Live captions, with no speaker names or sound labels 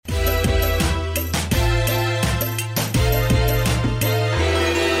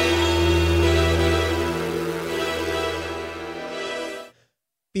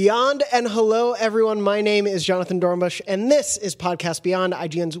Beyond and hello, everyone. My name is Jonathan Dornbush, and this is Podcast Beyond,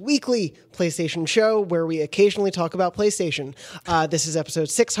 IGN's weekly PlayStation show where we occasionally talk about PlayStation. This is episode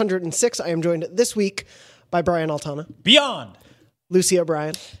 606. I am joined this week by Brian Altana. Beyond. Lucy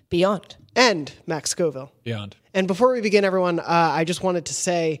O'Brien. Beyond. And Max Scoville. Beyond. And before we begin, everyone, I just wanted to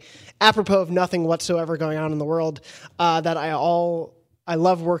say, apropos of nothing whatsoever going on in the world, that I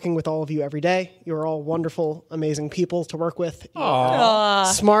love working with all of you every day. You're all wonderful, amazing people to work with.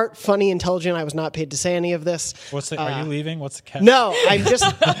 Smart, funny, intelligent. I was not paid to say any of this. Are you leaving? What's the catch? No, I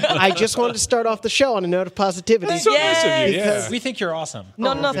just wanted to start off the show on a note of positivity. So nice of you, Because- yeah. We think you're awesome.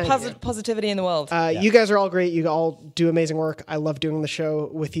 Not enough thank positivity in the world. You guys are all great. You all do amazing work. I love doing the show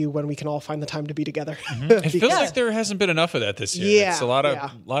with you when we can all find the time to be together. It feels like there hasn't been enough of that this year. Yeah, It's a lot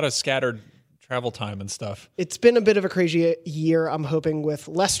of scattered travel time and stuff. It's been a bit of a crazy year. I'm hoping with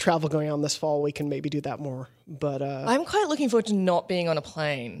less travel going on this fall, we can maybe do that more. But I'm quite looking forward to not being on a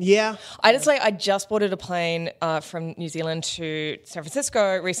plane. yeah, I just boarded a plane from New Zealand to San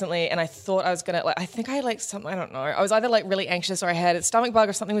Francisco recently, and I thought I was gonna I think I had like something, I don't know. I was either like really anxious or I had a stomach bug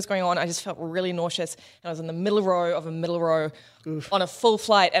or something was going on. I just felt really nauseous, and I was in the middle row of a middle row on a full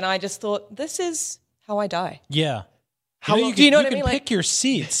flight, and I just thought, this is how I die. Yeah. How long- do you know what I can mean? Like- pick your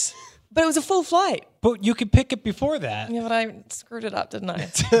seats, But it was a full flight. but you could pick it before that. Yeah, but I screwed it up, didn't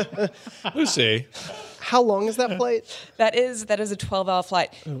I? Lucy. how long is that flight? That is a 12-hour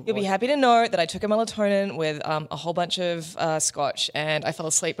flight. You'll be happy to know that I took a melatonin with a whole bunch of scotch, and I fell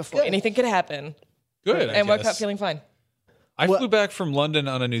asleep before anything could happen, Good. and woke up feeling fine. I flew back from London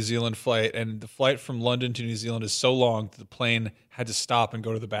on a New Zealand flight, and the flight from London to New Zealand is so long that the plane had to stop and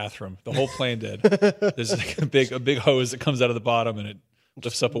go to the bathroom. The whole plane did. There's like a big hose that comes out of the bottom, and it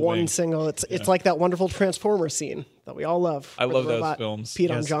lifts up a One wing. single. It's like that wonderful Transformer scene that we all love. I where love the those robot films.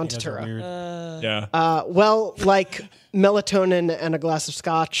 Peed on Yes, John you guys are Turturro. weird. Yeah. Well, like melatonin and a glass of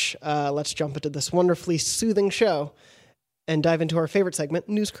scotch, let's jump into this wonderfully soothing show and dive into our favorite segment,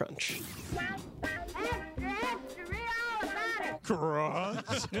 News Crunch.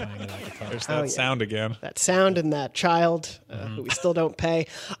 There's that sound again. That sound and that child who we still don't pay.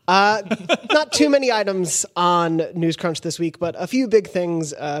 Not too many items on News Crunch this week, but a few big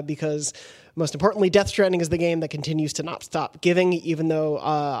things because most importantly, Death Stranding is the game that continues to not stop giving, even though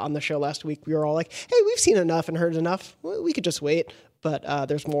on the show last week we were all like, hey, we've seen enough and heard enough. We could just wait. But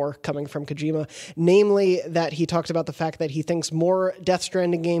there's more coming from Kojima, namely that he talks about the fact that he thinks more Death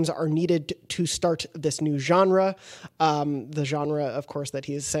Stranding games are needed to start this new genre. The genre, of course, that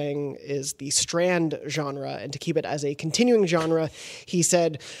he's saying is the Strand genre, and to keep it as a continuing genre, he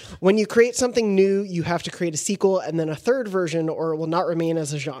said, when you create something new, you have to create a sequel and then a third version, or it will not remain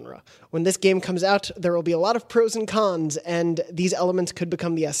as a genre. When this game comes out, there will be a lot of pros and cons, and these elements could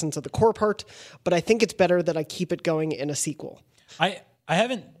become the essence of the core part, but I think it's better that I keep it going in a sequel. I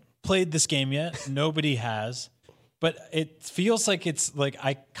haven't played this game yet. Nobody has. But it feels like it's like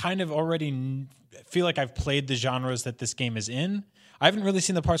I kind of already feel like I've played the genres that this game is in. I haven't really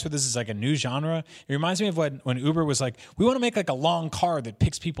seen the parts where this is like a new genre. It reminds me of when Uber was like, we want to make like a long car that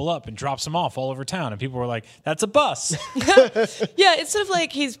picks people up and drops them off all over town. And people were like, that's a bus. Yeah, it's sort of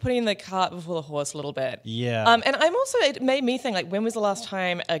like he's putting the cart before the horse a little bit. Yeah. And I'm also, it made me think, like, when was the last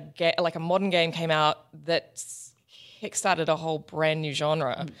time a modern game came out that kickstarted a whole brand new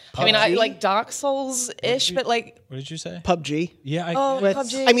genre? I mean, like Dark Souls-ish, but like... What did you say? PUBG. Yeah.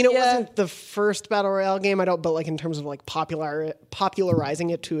 PUBG, I mean, it yeah. wasn't the first battle royale game. But like in terms of like popularizing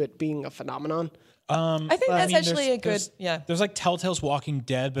it to it being a phenomenon. I think that's actually a good... Yeah. There's like Telltale's Walking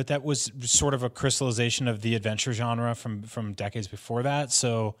Dead, but that was sort of a crystallization of the adventure genre from decades before that.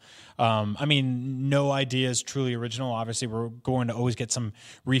 So, I mean, no idea is truly original. Obviously, we're going to always get some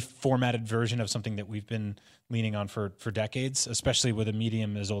reformatted version of something that we've been leaning on for decades, especially with a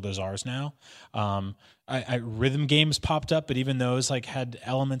medium as old as ours now. Rhythm games popped up, but even those like had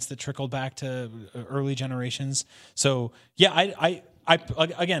elements that trickled back to early generations. So, yeah, I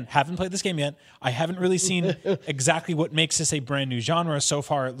again, haven't played this game yet. I haven't really seen exactly what makes this a brand new genre. So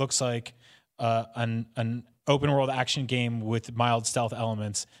far, it looks like an open world action game with mild stealth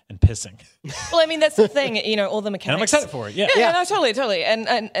elements and pissing. Well, I mean, that's the thing, all the mechanics. And I'm excited for it. Yeah. Yeah, no, totally. And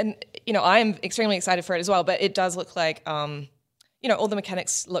I'm extremely excited for it as well, but it does look like, all the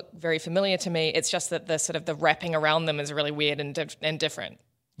mechanics look very familiar to me. It's just that the sort of the wrapping around them is really weird and different.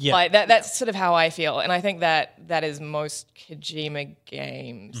 Yeah. Like that's sort of how I feel. And I think that is most Kojima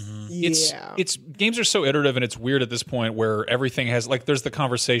games. Yeah. It's games are so iterative, and it's weird at this point where everything has like there's the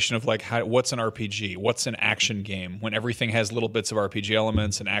conversation of like what's an RPG, what's an action game, when everything has little bits of RPG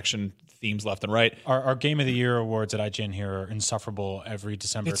elements and action themes left and right. Our Game of the Year awards at IGN here are insufferable every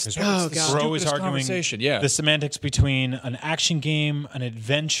December because God. we're always Stupidest arguing conversation, yeah. the semantics between an action game, an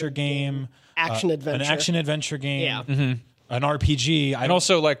adventure game, Action-adventure. an action-adventure game, Yeah. an RPG. And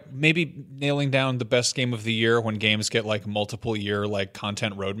also, like, maybe nailing down the best game of the year when games get like multiple year like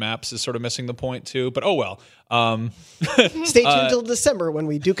content roadmaps is sort of missing the point too. But oh well. Stay tuned till December when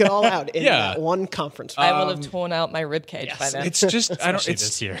we duke it all out in that one conference. I will have torn out my ribcage by then. It's just I don't. Especially It's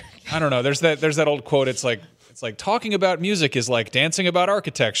this year. I don't know. There's that old quote. It's like talking about music is like dancing about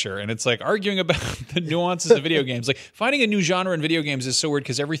architecture, and it's like arguing about the nuances of video games. Like finding a new genre in video games is so weird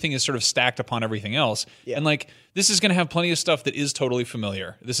because everything is sort of stacked upon everything else. Yeah. And like this is going to have plenty of stuff that is totally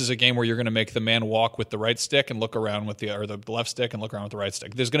familiar. This is a game where you're going to make the man walk with the right stick and look around with the left stick and look around with the right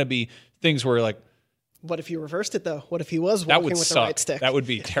stick. There's going to be things where like What if you reversed it, though? What if he was that walking would with suck. the right stick? That would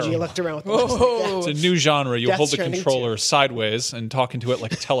be terrible. You looked around with the left stick. Yeah. It's a new genre. You Death hold the Stranding controller sideways and talk into it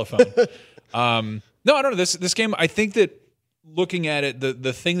like a telephone. No, I don't know. This game, I think that looking at it,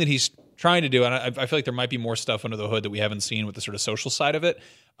 the thing that he's trying to do, and I feel like there might be more stuff under the hood that we haven't seen with the sort of social side of it.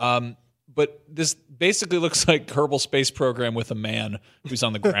 But this basically looks like Kerbal Space Program with a man who's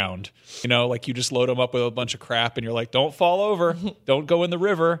on the ground. You know, like you just load him up with a bunch of crap and you're like, don't fall over. Don't go in the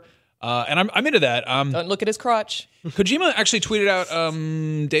river. And I'm into that. Don't look at his crotch. Kojima actually tweeted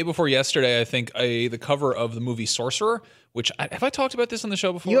out day before yesterday, I think, the cover of the movie Sorcerer, which have I talked about this on the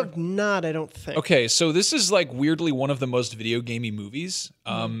show before? You have not, I don't think. Okay, so this is like weirdly one of the most video gamey movies,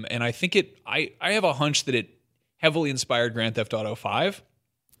 and I think I have a hunch that it heavily inspired Grand Theft Auto 5,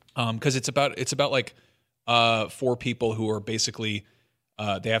 because it's about like 4 people who are basically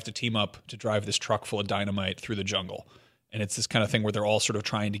they have to team up to drive this truck full of dynamite through the jungle. And it's this kind of thing where they're all sort of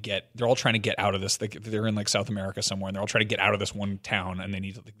trying to get out of this. They're in like South America somewhere, and they're all trying to get out of this one town. And they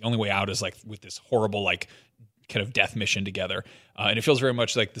need the only way out is like with this horrible like kind of death mission together. And it feels very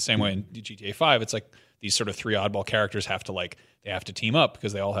much like the same way in GTA 5. It's like these sort of 3 oddball characters have to team up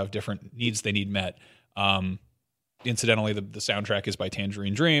because they all have different needs they need met. Incidentally, the soundtrack is by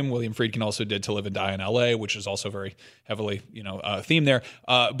Tangerine Dream. William Friedkin also did To Live and Die in L.A., which is also very heavily themed there.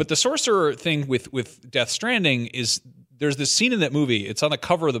 But the Sorcerer thing with Death Stranding is. There's this scene in that movie. It's on the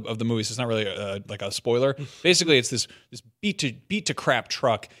cover of the movie, so it's not really like a spoiler. Basically, it's this beat to crap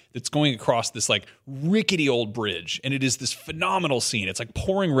truck that's going across this like rickety old bridge, and it is this phenomenal scene. It's like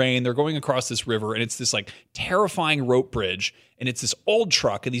pouring rain. They're going across this river, and it's this like terrifying rope bridge, and it's this old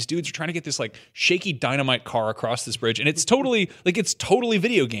truck, and these dudes are trying to get this like shaky dynamite car across this bridge, and it's totally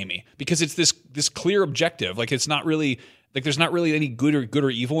video gamey because it's this clear objective. Like it's not really like there's not really any good or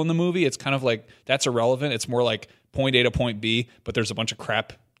evil in the movie. It's kind of like that's irrelevant. It's more like point A to point B, but there's a bunch of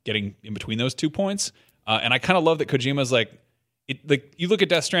crap getting in between those 2 points. And I kind of love that Kojima's like you look at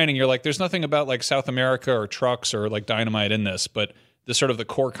Death Stranding, you're like, there's nothing about like South America or trucks or like dynamite in this, but the sort of the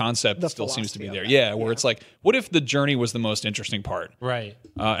core concept still seems to be there. Yeah, where it's like, what if the journey was the most interesting part? Right.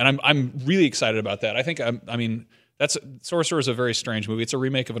 And I'm really excited about that. I think I mean that's Sorcerer is a very strange movie. It's a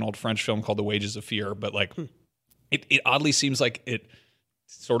remake of an old French film called The Wages of Fear, but like it oddly seems like it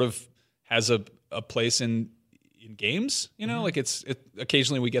sort of has a place in games, like it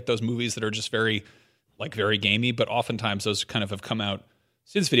occasionally we get those movies that are just very gamey, but oftentimes those kind of have come out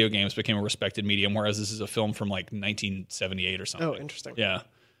since video games became a respected medium, whereas this is a film from like 1978 or something. Oh, interesting. Yeah.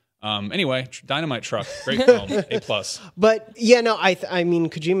 Anyway, Dynamite Truck, great film, A+. But yeah, no, I mean,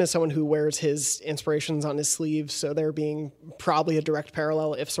 Kojima is someone who wears his inspirations on his sleeve, so there being probably a direct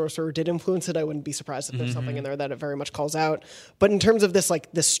parallel. If Sorcerer did influence it, I wouldn't be surprised if there's something in there that it very much calls out. But in terms of this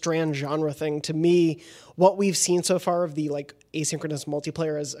Strand genre thing, to me, what we've seen so far of the like asynchronous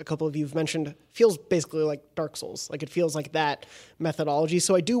multiplayer, as a couple of you have mentioned, feels basically like Dark Souls. Like it feels like that methodology.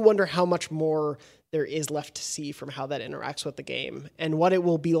 So I do wonder how much more there is left to see from how that interacts with the game and what it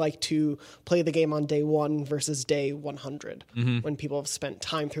will be like to play the game on day 1 versus day 100 when people have spent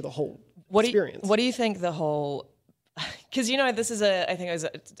time through the whole experience. What do you think the whole... Because, this is I think it was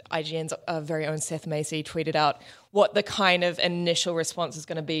IGN's very own Seth Macy tweeted out what the kind of initial response is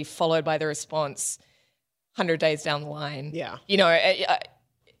going to be, followed by the response 100 days down the line. Yeah.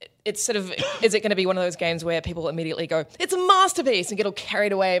 It's sort of, is it going to be one of those games where people immediately go, it's a masterpiece, and get all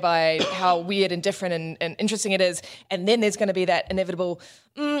carried away by how weird and different and interesting it is, and then there's going to be that inevitable,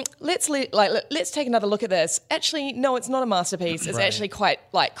 let's take another look at this. Actually, no, it's not a masterpiece. It's actually quite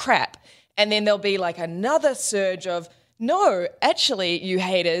like crap. And then there'll be like another surge of, no, actually, you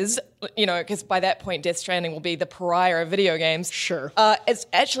haters, because by that point, Death Stranding will be the pariah of video games. Sure. It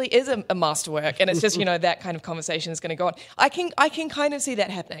actually is a masterwork, and it's just, that kind of conversation is going to go on. I can kind of see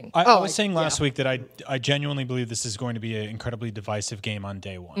that happening. I was saying last week that I genuinely believe this is going to be an incredibly divisive game on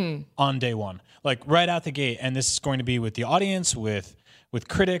day one. On day one. Like right out the gate. And this is going to be with the audience, with with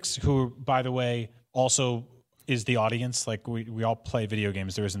critics who, by the way, also is the audience. Like we all play video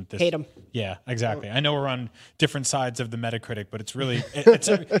games. There isn't this. Hate 'em. Yeah, exactly. I know we're on different sides of the Metacritic, but it's really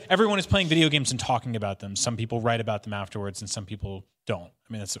everyone is playing video games and talking about them. Some people write about them afterwards, and some people don't.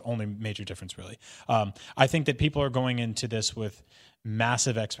 I mean, that's the only major difference, really. I think that people are going into this with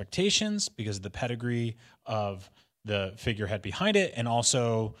massive expectations because of the pedigree of the figurehead behind it, and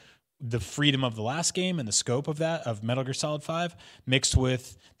also the freedom of the last game and the scope of that, of Metal Gear Solid 5, mixed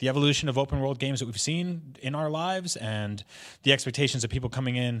with the evolution of open world games that we've seen in our lives and the expectations of people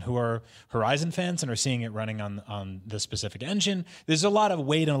coming in who are Horizon fans and are seeing it running on the specific engine. There's a lot of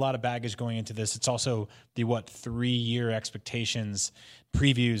weight and a lot of baggage going into this. It's also the 3-year expectations,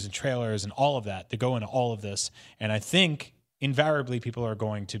 previews and trailers and all of that go into all of this. And I think invariably people are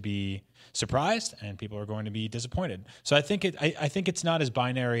going to be surprised and people are going to be disappointed. So I think it's not as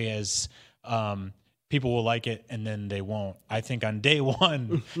binary as people will like it and then they won't. I think on day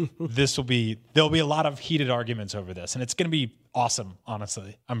one, there'll be a lot of heated arguments over this, and it's going to be awesome.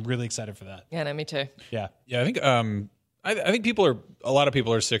 Honestly, I'm really excited for that. Yeah, no, me too. Yeah. I think I think a lot of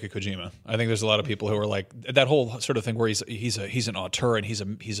people are sick of Kojima. I think there's a lot of people who are like that whole sort of thing where he's an auteur and he's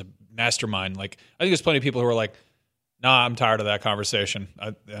a mastermind. Like I think there's plenty of people who are like, nah, I'm tired of that conversation.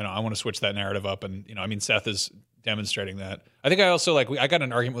 I want to switch that narrative up. And, Seth is demonstrating that. I think I also I got in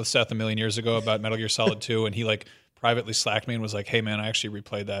an argument with Seth a million years ago about Metal Gear Solid 2, and he privately slacked me and was like, hey man, I actually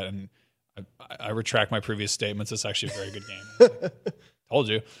replayed that and I retract my previous statements. It's actually a very good game. Told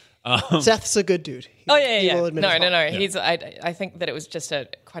you. Seth's a good dude. Oh yeah. He will admit his fault. No. He's. I think that it was just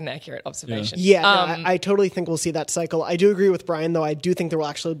quite an accurate observation. Yeah, I totally think we'll see that cycle. I do agree with Brian, though. I do think there will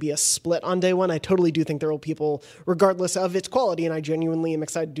actually be a split on day one. I totally do think there will be people, regardless of its quality, and I genuinely am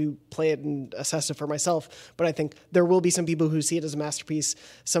excited to play it and assess it for myself. But I think there will be some people who see it as a masterpiece,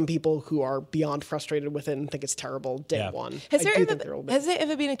 some people who are beyond frustrated with it and think it's terrible day one. Has there ever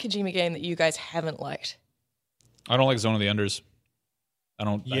been a Kojima game that you guys haven't liked? I don't like Zone of the Enders.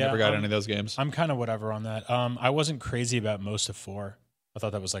 I never got any of those games. I'm kind of whatever on that. I wasn't crazy about most of 4. I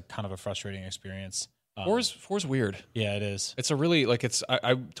thought that was kind of a frustrating experience. 4's weird. Yeah, it is. It's a really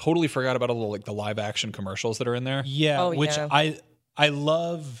I totally forgot about all the live action commercials that are in there. Yeah, which I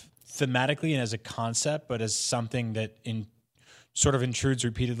love thematically and as a concept, but as something that sort of intrudes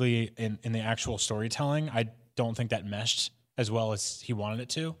repeatedly in the actual storytelling, I don't think that meshed as well as he wanted it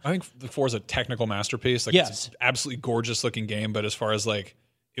to. I think the 4 is a technical masterpiece. It's an absolutely gorgeous looking game, but as far as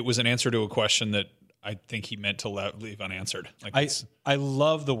it was an answer to a question that I think he meant to leave unanswered. I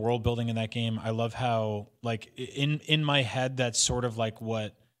love the world building in that game. I love how in my head that's sort of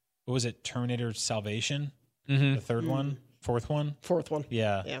what was it? Terminator Salvation, the third one, fourth one.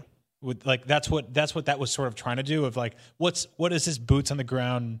 Yeah. With that's what that was sort of trying to do. Of what is this boots on the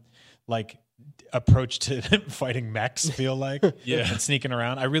ground approach to fighting mechs feel like and sneaking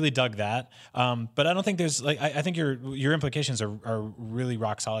around. I really dug that. But I don't think there's I think your implications are really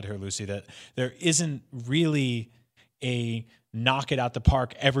rock solid here, Lucy, that there isn't really a knock it out the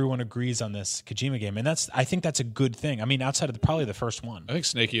park. Everyone agrees on this Kojima game. And I think that's a good thing. I mean, outside of probably the first one. I think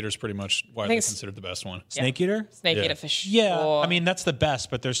Snake Eater's pretty much widely considered the best one. Snake Eater? Snake Eater for sure. Yeah. I mean, that's the best,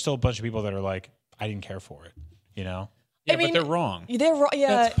 but there's still a bunch of people that are I didn't care for it, Yeah, but they're wrong. They're wrong.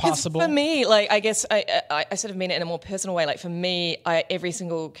 Yeah, that's possible. For me, I guess I sort of mean it in a more personal way. For me, every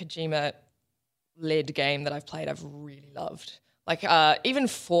single Kojima-led game that I've played, I've really loved. Even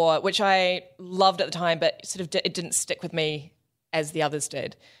 4, which I loved at the time, but sort of it didn't stick with me as the others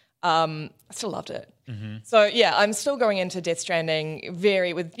did. I still loved it. Mm-hmm. So yeah, I'm still going into Death Stranding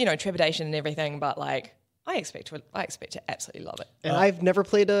with trepidation and everything, but I expect to absolutely love it. And I've never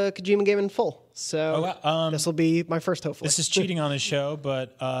played a Kojima game in full, so this will be my first, hopefully. This is cheating on this show,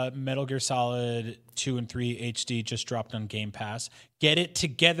 but Metal Gear Solid 2 and 3 HD just dropped on Game Pass. Get it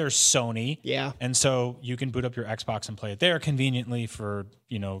together, Sony. Yeah. And so you can boot up your Xbox and play it there conveniently for,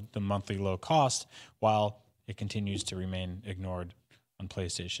 the monthly low cost, while it continues to remain ignored on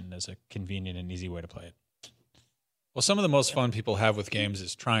PlayStation as a convenient and easy way to play it. Well, some of the most fun people have with games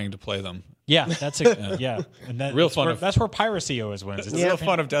is trying to play them. Yeah, that's and that's where piracy always wins. The real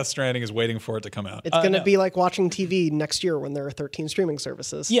fun of Death Stranding is waiting for it to come out. It's going to be like watching TV next year when there are 13 streaming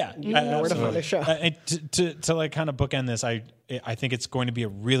services. Yeah, you know where to find a show. To kind of bookend this, I think it's going to be a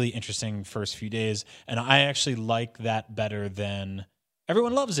really interesting first few days, and I actually like that better than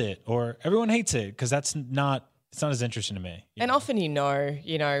everyone loves it or everyone hates it, because it's not as interesting to me. And often you know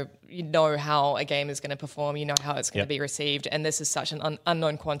how a game is going to perform, you know how it's going to be received, and this is such an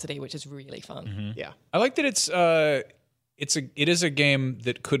unknown quantity, which is really fun. Mm-hmm. Yeah, I like that it is a game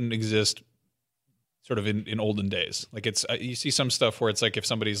that couldn't exist sort of in olden days. You see some stuff where it's if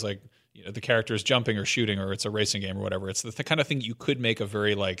somebody's the character is jumping or shooting, or it's a racing game or whatever. It's the kind of thing you could make a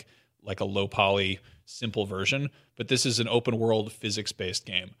very like a low poly simple version, but this is an open world physics based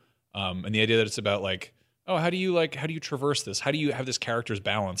game. And the idea that it's about like, oh, how do you traverse this? How do you have this character's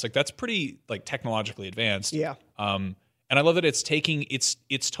balance? Like that's pretty like technologically advanced. Yeah. And I love that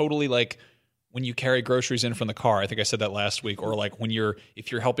it's totally like when you carry groceries in from the car. I think I said that last week. Or like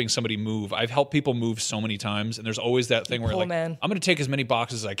if you're helping somebody move. I've helped people move so many times, and there's always that thing where like I'm going to take as many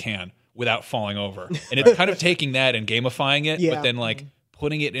boxes as I can without falling over. And it's kind of taking that and gamifying it, but then like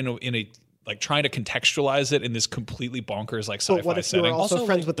putting it in a like trying to contextualize it in this completely bonkers like sci-fi But what if setting. you were also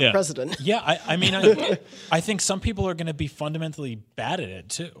friends with the yeah. president? Yeah, I mean, I think some people are going to be fundamentally bad at it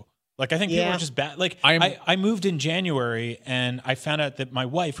too. Like I think people Yeah. are just bad. Like I moved in January and I found out that my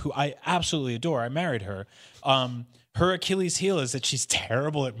wife, who I absolutely adore, I married her. Her Achilles heel is that she's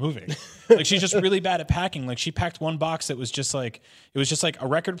terrible at moving. Like she's just really bad at packing. Like she packed one box that was just like a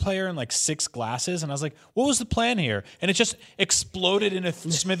record player and like 6 glasses, and I was like, "What was the plan here?" And it just exploded into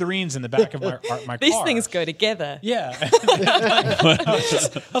smithereens in the back of my These car. things go together. Yeah.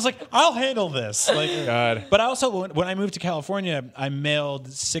 I was like, I'll handle this. Like, God. But I also, when I moved to California, I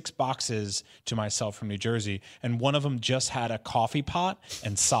mailed 6 boxes to myself from New Jersey, and one of them just had a coffee pot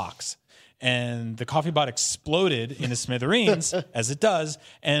and socks. And the coffee pot exploded into smithereens, as it does.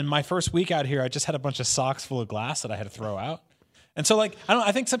 And my first week out here, I just had a bunch of socks full of glass that I had to throw out. And so, like,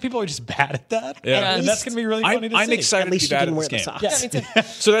 I think some people are just bad at that. Yeah. And that's going to be really funny to see. I'm excited At least to you be bad didn't at wear this the game. socks. Yeah, me too.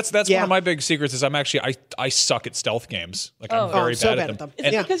 So that's Yeah. one of my big secrets is I suck at stealth games. Like I'm Oh. very so bad at them. Is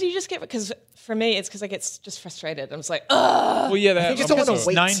it Yeah. because you just get, because for me, it's because I get just frustrated. I'm just like, ugh. Well, yeah, You just don't want to He's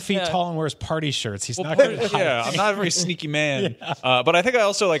wait. 9 feet Yeah. tall and wears party shirts. He's not good at hiding. Yeah, I'm not a very sneaky man. But I think I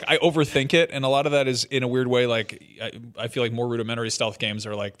also like I overthink it, and a lot of that is in a weird way. Like I feel like more rudimentary stealth games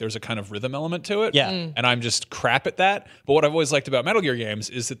are like there's a kind of rhythm element to it. Yeah. And I'm just crap at that. But what I've always liked about Metal Gear games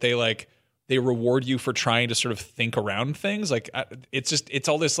is that they reward you for trying to sort of think around things. Like it's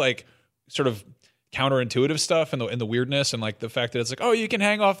all this like sort of counterintuitive stuff and the weirdness and like the fact that it's like, oh, you can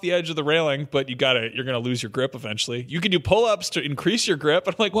hang off the edge of the railing, but you're gonna lose your grip eventually. You can do pull-ups to increase your grip.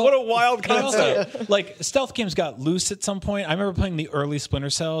 I'm like, what a wild But also, concept. like stealth games got loose at some point. I remember playing the early Splinter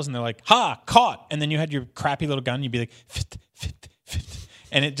Cells, and they're like, "Ha, caught!" And then you had your crappy little gun. You'd be like, "Fit, fit, fit,"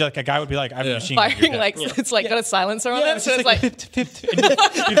 and it like a guy would be like, "I have a machine gun." You're Firing dead. like, it's like got a silencer on Yeah, it. it's So just it's like, fit, fit, fit.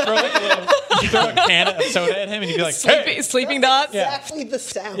 And you throw like you throw a can of soda at him, and you'd be like, "Hey!" sleeping darts. Yeah. Exactly the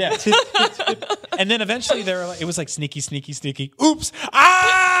sound. Yeah. And then eventually it was like sneaky, sneaky, sneaky. Oops!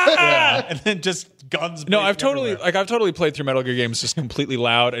 Ah! And then just guns. No, blazing I've totally played through Metal Gear games just completely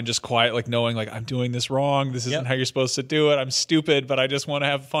loud and just quiet, like knowing like I'm doing this wrong. This isn't Yep. how you're supposed to do it. I'm stupid, but I just want to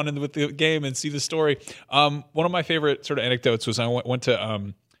have fun with the game and see the story. One of my favorite sort of anecdotes was I went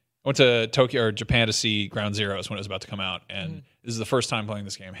to Tokyo or Japan to see Ground Zeroes when it was about to come out, and this is the first time playing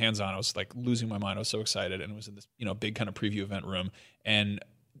this game hands on. I was like losing my mind. I was so excited, and it was in this big kind of preview event room, and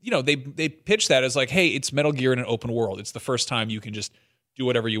they pitched that as like, hey, it's Metal Gear in an open world. It's the first time you can just do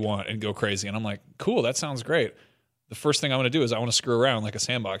whatever you want and go crazy. And I'm like, cool, that sounds great. The first thing I want to do is I want to screw around like a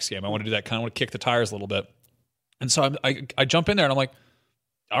sandbox game. I want to do that kind of want to kick the tires a little bit. And so I jump in there and I'm like,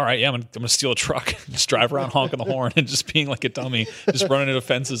 all right, yeah, I'm gonna steal a truck, just drive around honking the horn and just being like a dummy, just running into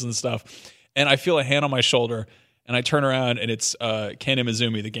fences and stuff. And I feel a hand on my shoulder, and I turn around, and it's Ken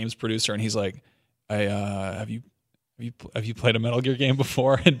Imizumi, the game's producer, and he's like, have you played a Metal Gear game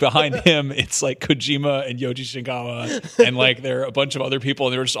before? And behind him, it's like Kojima and Yoji Shingawa, and like there are a bunch of other people,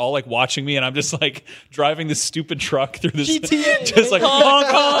 and they're just all like watching me, and I'm just like driving this stupid truck through this, GTA. just like honk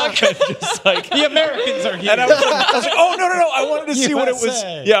honk, and just like The Americans are here. and I was like, oh no, I wanted to see what it was.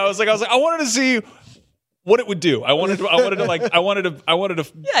 USA. Yeah, I was like, I wanted to see what it would do. I wanted to Yeah, you break wanna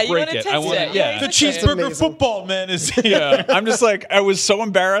it. test I wanted, it. yeah. the That's cheeseburger amazing. football man is here. Yeah. I'm just like, I was so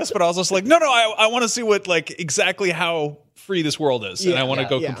embarrassed, but I was also like, no, I want to see what like exactly how free this world is, and I want to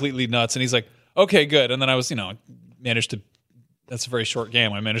go yeah. completely nuts. And he's like, okay, good. And then I was, managed to. That's a very short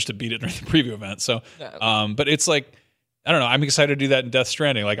game. I managed to beat it during the preview event. So, but it's like, I don't know. I'm excited to do that in Death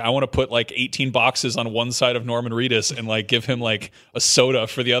Stranding. Like, I want to put like 18 boxes on one side of Norman Reedus and like give him like a soda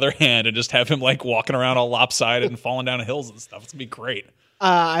for the other hand, and just have him like walking around all lopsided and falling down hills and stuff. It's gonna be great.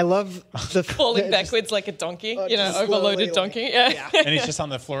 I love the Falling backwards like a donkey, just overloaded slowly, donkey. like- Yeah. And he's just on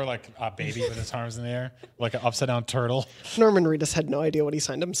the floor like a baby with his arms in the air, like an upside down turtle. Norman Reedus had no idea what he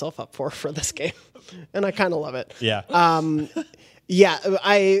signed himself up for this game, and I kind of love it. Yeah. Yeah,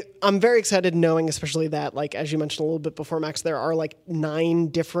 I'm very excited knowing, especially that, like as you mentioned a little bit before, Max, there are like 9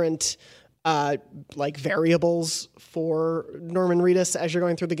 different like variables for Norman Reedus as you're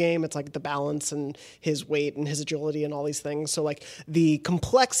going through the game. It's like the balance and his weight and his agility and all these things. So like the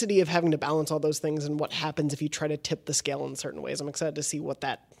complexity of having to balance all those things and what happens if you try to tip the scale in certain ways. I'm excited to see what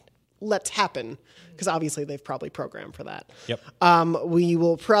that let's happen, because obviously they've probably programmed for that. Yep. We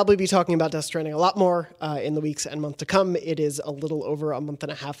will probably be talking about Death Stranding a lot more in the weeks and month to come. It is a little over a month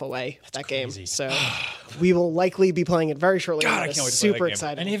and a half away, that game. So we will likely be playing it very shortly. God, I It's can't wait to play that super game.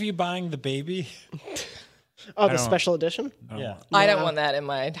 exciting. Any of you buying the baby? Oh, the special edition? Yeah. I don't want that in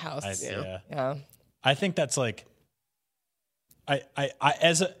my house. Yeah. I think that's like, I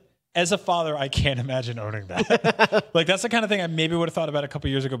as a father, I can't imagine owning that. Like, that's the kind of thing I maybe would have thought about a couple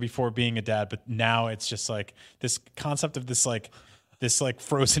years ago before being a dad, but now it's just like this concept of this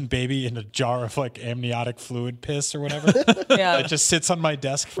frozen baby in a jar of like amniotic fluid piss or whatever. Yeah. It just sits on my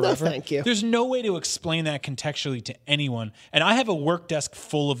desk forever. thank you. There's no way to explain that contextually to anyone. And I have a work desk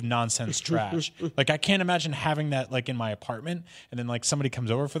full of nonsense trash. Like, I can't imagine having that like in my apartment, and then like somebody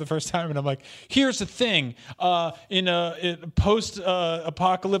comes over for the first time and I'm like, here's the thing. In post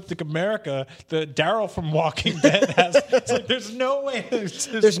apocalyptic America, the Daryl from Walking Dead has, it's like, there's no way.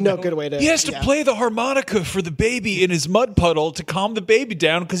 There's no good way to... He has to play the harmonica for the baby in his mud puddle to calm the baby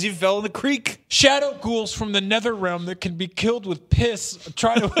down because he fell in the creek. Shadow ghouls from the nether realm that can be killed with piss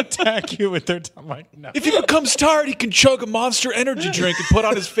try to attack you with their tongue. Like, no. If he becomes tired, he can chug a Monster Energy drink and put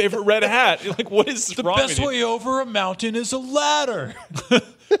on his favorite red hat. Like, what is The wrong best with you? way over a mountain is a ladder.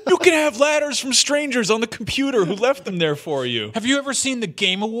 You can have ladders from strangers on the computer who left them there for you. Have you ever seen the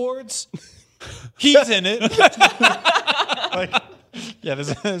Game Awards? He's in it. Like, yeah,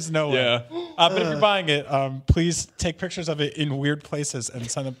 there's no way. Yeah. But if you're buying it, please take pictures of it in weird places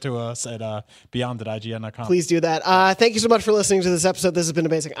and send them to us at beyond@ign.com. Please do that. Thank you so much for listening to this episode. This has been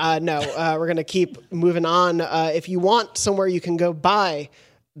amazing. We're going to keep moving on. If you want somewhere you can go buy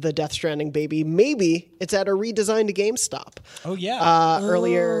the Death Stranding baby, maybe it's at a redesigned GameStop. Oh, yeah.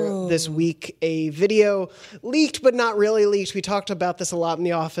 Earlier this week, a video leaked, but not really leaked. We talked about this a lot in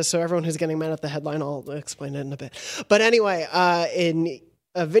the office, so everyone who's getting mad at the headline, I'll explain it in a bit. But anyway,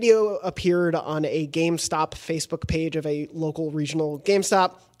 a video appeared on a GameStop Facebook page of a local regional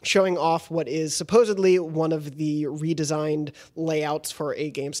GameStop, showing off what is supposedly one of the redesigned layouts for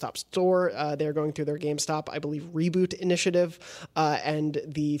a GameStop store. They're going through their GameStop, I believe, reboot initiative. And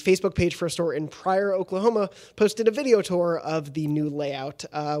the Facebook page for a store in Pryor, Oklahoma, posted a video tour of the new layout.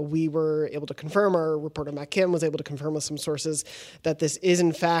 We were able to confirm, our reporter Matt Kim was able to confirm with some sources that this is,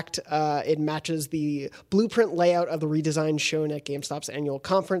 in fact, it matches the blueprint layout of the redesign shown at GameStop's annual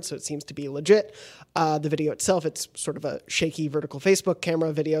conference, so it seems to be legit. The video itself, it's sort of a shaky vertical Facebook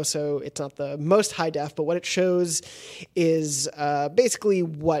camera video, so it's not the most high def, but what it shows is basically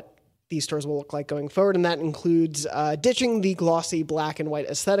what these stores will look like going forward, and that includes ditching the glossy black and white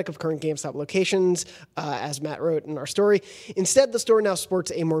aesthetic of current GameStop locations, as Matt wrote in our story. Instead, the store now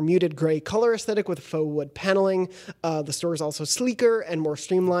sports a more muted gray color aesthetic with faux wood paneling. The store is also sleeker and more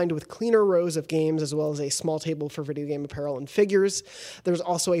streamlined with cleaner rows of games, as well as a small table for video game apparel and figures. There's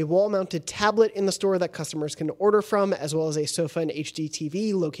also a wall-mounted tablet in the store that customers can order from, as well as a sofa and HD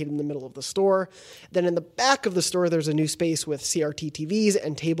TV located in the middle of the store. Then in the back of the store, there's a new space with CRT TVs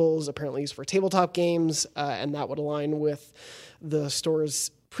and tables, apparently used for tabletop games, and that would align with the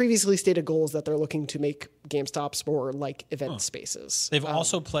store's previously stated goals that they're looking to make GameStops more like event spaces. They've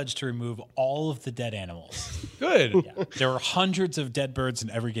also pledged to remove all of the dead animals. Good. Yeah. There were hundreds of dead birds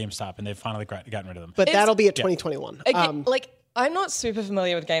in every GameStop, and they've finally gotten rid of them. But that'll be at 2021. Again, I'm not super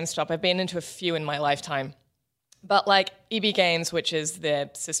familiar with GameStop. I've been into a few in my lifetime. But like EB Games, which is their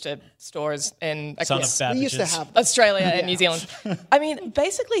sister stores in Son of Babbage's. We used to have Australia and New Zealand. I mean,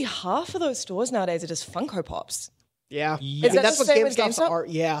 basically half of those stores nowadays are just Funko Pops. Yeah. Is that that's the what same with GameStops GameStop? are.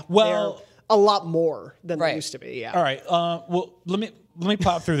 Yeah. Well- they're a lot more than they Right. used to be. Yeah. All right. Well, let me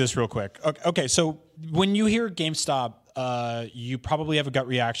pop through this real quick. Okay. So when you hear GameStop, you probably have a gut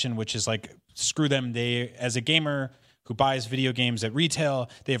reaction, which is like, screw them. They, as a gamer who buys video games at retail,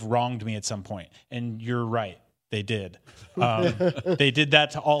 they have wronged me at some point. And you're right. They did. They did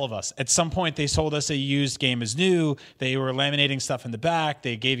that to all of us. At some point, they sold us a used game as new. They were laminating stuff in the back.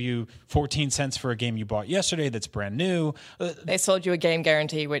 They gave you 14 cents for a game you bought yesterday that's brand new. They sold you a game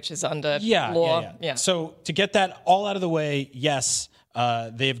guarantee, which is under Yeah, law. yeah. So to get that all out of the way, yes,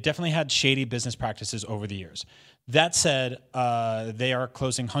 they've definitely had shady business practices over the years. That said, they are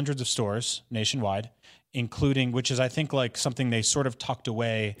closing hundreds of stores nationwide, including, which is I think like something they sort of tucked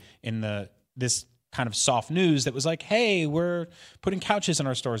away in this kind of soft news that was like, hey, we're putting couches in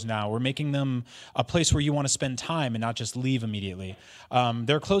our stores now. We're making them a place where you want to spend time and not just leave immediately.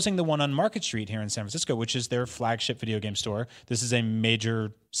 They're closing the one on Market Street here in San Francisco, which is their flagship video game store. This is a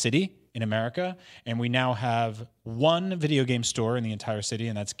major city in America, and we now have one video game store in the entire city,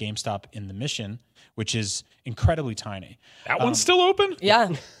 and that's GameStop in the Mission, which is incredibly tiny. That one's still open? Yeah.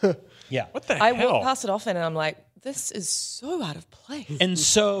 Yeah. What the I hell? walk past it often and I'm like, this is so out of place. And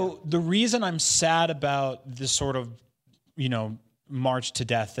so the reason I'm sad about this sort of, march to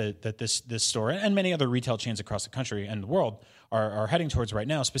death that this store and many other retail chains across the country and the world are heading towards right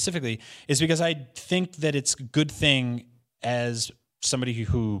now specifically is because I think that it's a good thing as somebody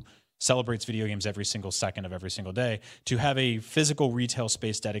who celebrates video games every single second of every single day to have a physical retail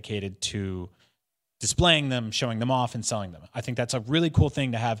space dedicated to displaying them, showing them off, and selling them. I think that's a really cool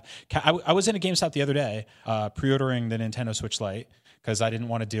thing to have. I was in a GameStop the other day pre-ordering the Nintendo Switch Lite because I didn't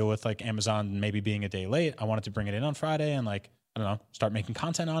want to deal with like Amazon maybe being a day late. I wanted to bring it in on Friday and start making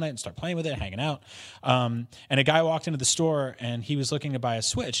content on it and start playing with it, hanging out. And a guy walked into the store and he was looking to buy a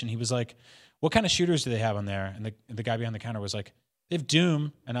Switch and he was like, what kind of shooters do they have on there? And the guy behind the counter was like, they have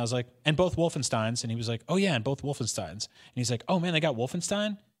Doom. And I was like, and both Wolfensteins. And he was like, oh yeah, and both Wolfensteins. And he's like, oh man, they got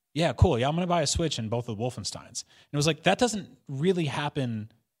Wolfenstein? Yeah, cool. Yeah, I'm going to buy a Switch and both of the Wolfensteins. And it was like, that doesn't really happen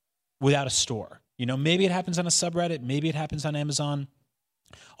without a store. Maybe it happens on a subreddit. Maybe it happens on Amazon.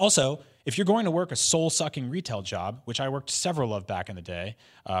 Also, if you're going to work a soul-sucking retail job, which I worked several of back in the day,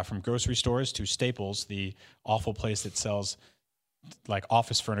 from grocery stores to Staples, the awful place that sells like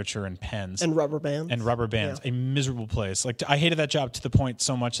office furniture and pens and rubber bands. A miserable place. Like I hated that job to the point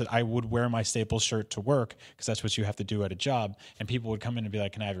so much that I would wear my Staples shirt to work because that's what you have to do at a job. And people would come in and be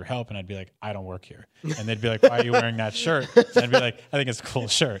like, "Can I have your help?" And I'd be like, "I don't work here." And they'd be like, "Why are you wearing that shirt?" And I'd be like, "I think it's a cool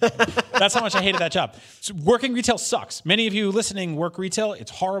shirt." That's how much I hated that job. So working retail sucks. Many of you listening work retail.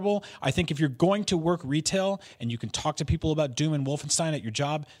 It's horrible. I think if you're going to work retail and you can talk to people about Doom and Wolfenstein at your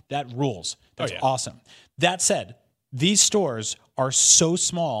job, that rules. That's awesome. That said, these stores are so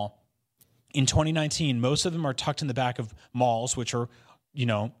small in 2019. Most of them are tucked in the back of malls, which are,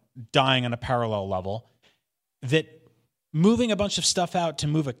 dying on a parallel level, that moving a bunch of stuff out to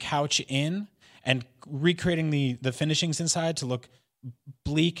move a couch in and recreating the finishings inside to look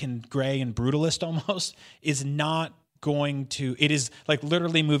bleak and gray and brutalist almost is not going to, it is like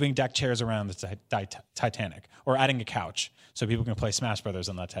literally moving deck chairs around the Titanic or adding a couch so people can play Smash Brothers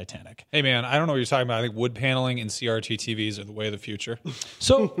on the Titanic. Hey man, I don't know what you're talking about. I think wood paneling and CRT TVs are the way of the future.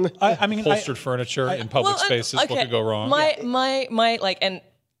 So I mean, upholstered furniture in public spaces. Okay, what could go wrong? My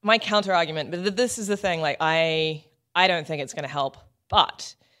counter argument, but this is the thing. Like I don't think it's going to help,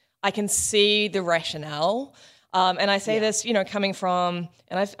 but I can see the rationale. And I say this, coming from,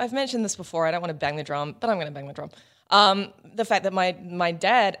 and I've mentioned this before. I don't want to bang the drum, but I'm going to bang the drum. The fact that my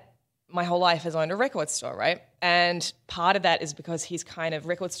dad, my whole life, has owned a record store, right? And part of that is because he's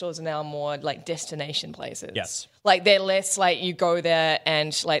record stores are now more like destination places. Yes. Like they're less like you go there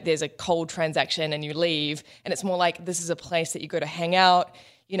and like there's a cold transaction and you leave. And it's more like this is a place that you go to hang out.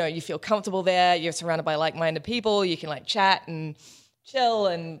 You feel comfortable there. You're surrounded by like-minded people. You can like chat and chill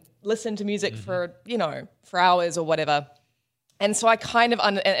and listen to music for hours or whatever. And so I kind of,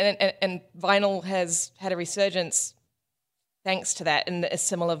 and vinyl has had a resurgence thanks to that, in a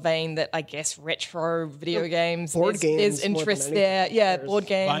similar vein that I guess retro video games, there's interest there. Yeah, board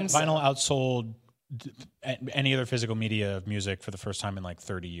games. Vinyl outsold any other physical media of music for the first time in like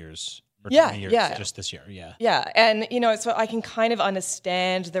 30 years. Or 20 years, just this year, Yeah, and so I can kind of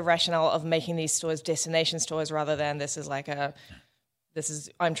understand the rationale of making these stores destination stores rather than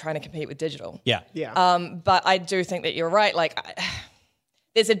I'm trying to compete with digital. Yeah. But I do think that you're right. Like,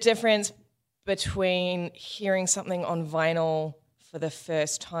 there's a difference between hearing something on vinyl for the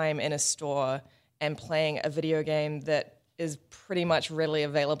first time in a store and playing a video game that is pretty much readily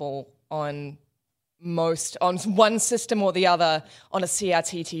available on one system or the other on a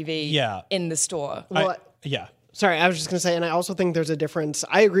CRT TV in the store. Sorry, I was just going to say, and I also think there's a difference.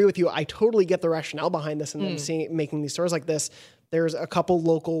 I agree with you. I totally get the rationale behind this and them making these stores like this. There's a couple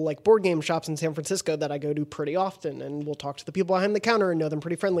local like board game shops in San Francisco that I go to pretty often, and we'll talk to the people behind the counter and know them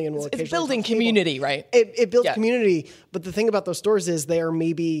pretty friendly. And it's building community, right? It builds community, but the thing about those stores is they are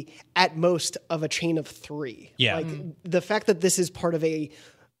maybe at most of a chain of 3. Yeah, like the fact that this is part of a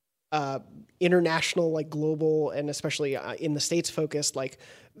international, like global, and especially in the States focused, like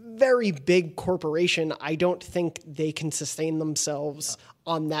very big corporation, I don't think they can sustain themselves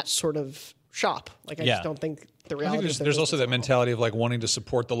on that sort of shop. Like I just don't think the reality. I think there's also that mentality of like wanting to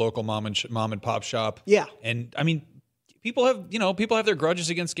support the local mom and pop shop. Yeah, and I mean, people have their grudges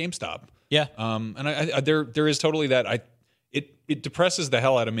against GameStop. Yeah, and there is totally that. It depresses the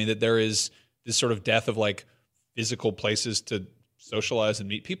hell out of me that there is this sort of death of like physical places to socialize and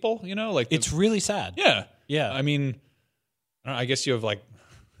meet people. Like it's really sad. Yeah. I mean, I guess you have like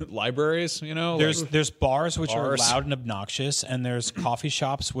libraries, there's bars which are loud and obnoxious, and there's coffee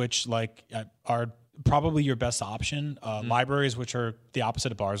shops which like are probably your best option. Libraries, which are the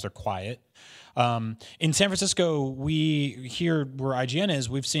opposite of bars, they're quiet. In San Francisco, where IGN is,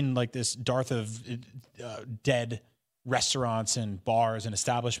 we've seen like this dearth of dead restaurants and bars and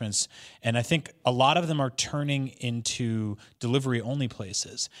establishments, and I think a lot of them are turning into delivery only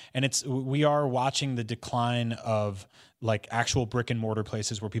places, and we are watching the decline of like actual brick and mortar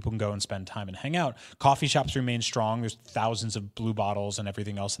places where people can go and spend time and hang out. Coffee shops remain strong. There's thousands of Blue Bottles and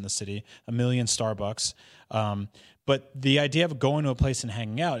everything else in the city, 1 million Starbucks. But the idea of going to a place and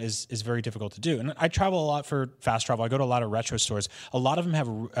hanging out is very difficult to do. And I travel a lot for fast travel. I go to a lot of retro stores. A lot of them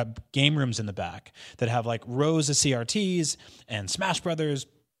have game rooms in the back that have like rows of CRTs and Smash Brothers.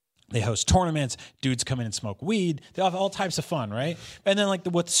 They host tournaments. Dudes come in and smoke weed. They have all types of fun, right? And then like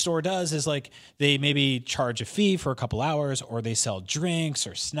what the store does is like they maybe charge a fee for a couple hours, or they sell drinks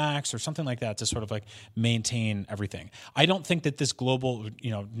or snacks or something like that to sort of like maintain everything. I don't think that this global,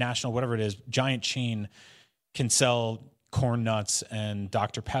 national, whatever it is, giant chain can sell corn nuts and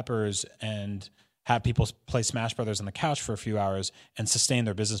Dr. Peppers and have people play Smash Brothers on the couch for a few hours and sustain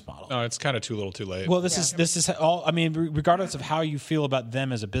their business model. No, it's kind of too little too late. Well, this is all, I mean, regardless of how you feel about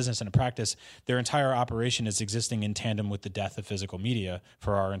them as a business and a practice, their entire operation is existing in tandem with the death of physical media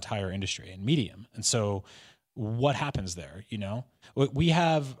for our entire industry and medium. And so what happens there, We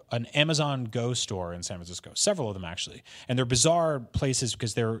have an Amazon Go store in San Francisco, several of them actually, and they're bizarre places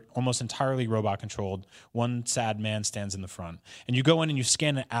because they're almost entirely robot controlled. One sad man stands in the front, and you go in and you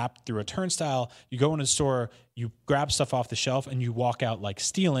scan an app through a turnstile. You go into the store, you grab stuff off the shelf, and you walk out like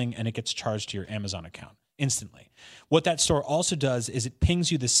stealing, and it gets charged to your Amazon account instantly. What that store also does is it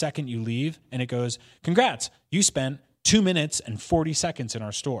pings you the second you leave, and it goes, "Congrats, you spent 2 minutes and 40 seconds in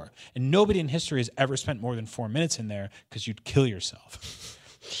our store." And nobody in history has ever spent more than 4 minutes in there because you'd kill yourself.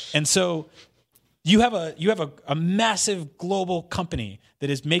 And so you have a massive global company that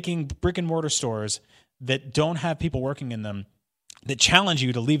is making brick and mortar stores that don't have people working in them, that challenge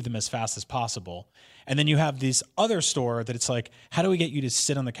you to leave them as fast as possible. And then you have this other store that it's like, how do we get you to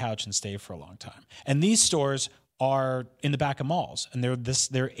sit on the couch and stay for a long time? And these stores are in the back of malls, and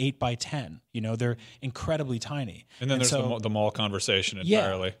they're 8 by 10. They're incredibly tiny. And then there's the mall conversation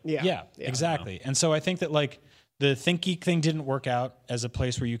entirely. Yeah, exactly. And so I think that like the ThinkGeek thing didn't work out as a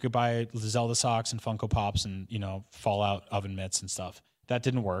place where you could buy Zelda socks and Funko Pops and Fallout oven mitts and stuff. That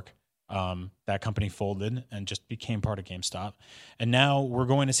didn't work. That company folded and just became part of GameStop. And now we're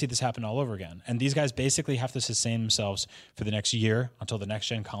going to see this happen all over again. And these guys basically have to sustain themselves for the next year until the next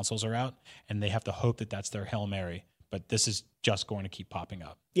gen consoles are out. And they have to hope that that's their Hail Mary. But this is just going to keep popping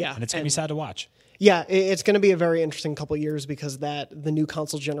up. Yeah. And it's going to be sad to watch. Yeah, it's going to be a very interesting couple of years because the new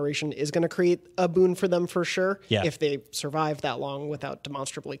console generation is going to create a boon for them for sure. Yeah. If they survive that long without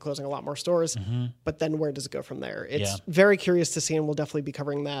demonstrably closing a lot more stores. Mm-hmm. But then where does it go from there? It's very curious to see, and we'll definitely be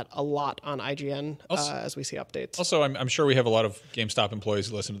covering that a lot on IGN as we see updates. Also, I'm sure we have a lot of GameStop employees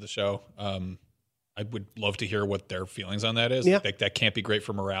who listen to the show. I would love to hear what their feelings on that is. Yeah. Like, that can't be great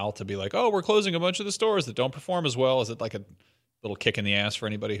for morale to be like, oh, we're closing a bunch of the stores that don't perform as well. Is it like a little kick in the ass for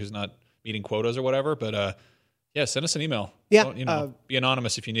anybody who's not meeting quotas or whatever? But send us an email. Yeah. Don't, be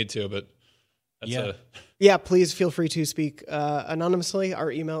anonymous if you need to, but that's yeah, please feel free to speak anonymously.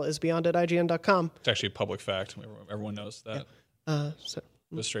 Our email is beyond@ign.com. It's actually a public fact. Everyone knows that. Yeah.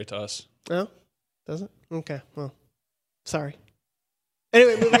 Goes straight to us. Oh, does it? Okay, well, sorry.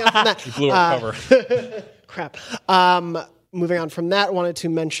 Anyway, moving on from that. You blew our cover. Crap. Moving on from that, wanted to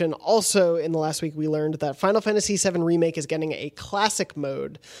mention also in the last week we learned that Final Fantasy VII Remake is getting a classic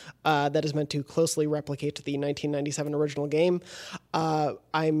mode that is meant to closely replicate the 1997 original game.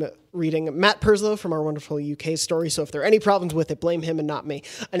 I'm reading Matt Purslow from our wonderful UK story, so if there are any problems with it, blame him and not me.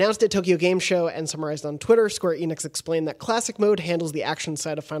 Announced at Tokyo Game Show and summarized on Twitter, Square Enix explained that classic mode handles the action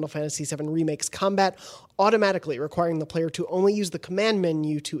side of Final Fantasy VII Remake's combat automatically, requiring the player to only use the command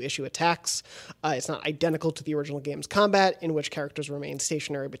menu to issue attacks. It's not identical to the original game's combat, in which characters remain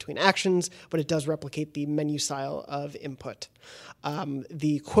stationary between actions, but it does replicate the menu style of input.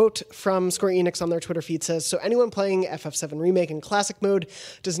 The quote from Square Enix on their Twitter feed says, "So anyone playing FF7 Remake in classic mode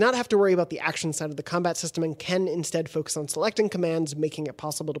does not have to worry about the action side of the combat system and can instead focus on selecting commands, making it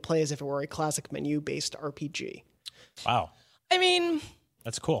possible to play as if it were a classic menu-based RPG." Wow. I mean,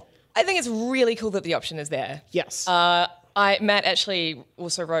 that's cool. I think it's really cool that the option is there. Yes. Matt actually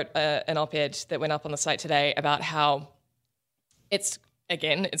also wrote an op-ed that went up on the site today about how it's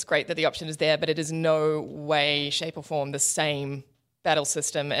great that the option is there, but it is no way, shape, or form the same battle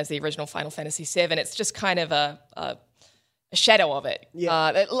system as the original Final Fantasy VII. It's just kind of a shadow of it.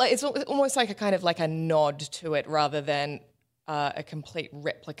 Yeah. It's almost like a kind of like a nod to it rather than a complete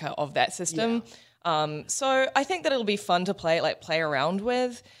replica of that system. Yeah. So I think that it'll be fun to play around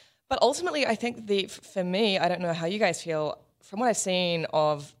with. But ultimately, I think for me, I don't know how you guys feel. From what I've seen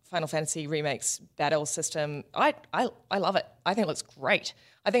of Final Fantasy Remake's battle system, I love it. I think it looks great.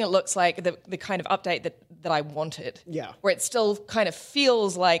 I think it looks like the kind of update that I wanted. Yeah. Where it still kind of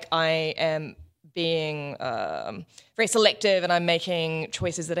feels like I am being very selective and I'm making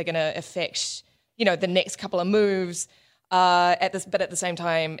choices that are going to affect, the next couple of moves. But at the same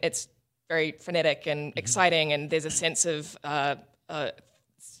time, it's very frenetic and exciting, and there's a sense of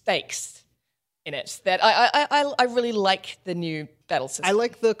stakes in it that I really like the new battle system. I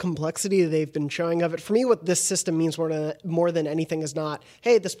like the complexity they've been showing of it. For me, what this system means more than anything is not,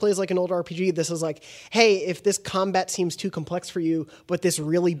 hey, this plays like an old RPG. This is like, hey, if this combat seems too complex for you, but this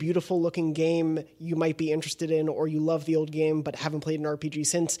really beautiful looking game you might be interested in, or you love the old game but haven't played an RPG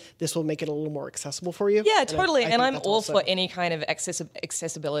since, this will make it a little more accessible for you. Yeah, totally. And I'm that's all also- for any kind of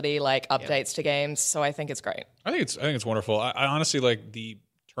accessibility, like updates to games. So I think it's great. I think it's wonderful. I honestly like the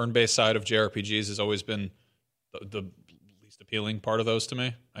turn-based side of JRPGs has always been the least appealing part of those to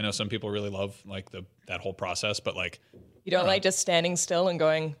me. I know some people really love like that whole process, but like You don't like just standing still and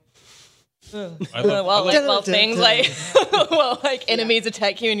going, I love, while things like enemies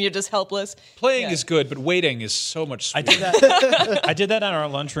attack you and you're just helpless. playing is good, but waiting is so much I sweeter. did that. I did that in our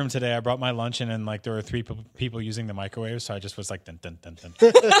lunchroom today. I brought my lunch in, and like there were 3 people using the microwave, so I just was like, dun dun dun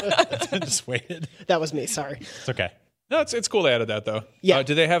dun, just waited. That was me. Sorry. It's okay. No, it's cool they added that though. Yeah.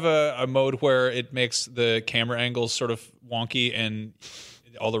 Do they have a mode where it makes the camera angles sort of wonky and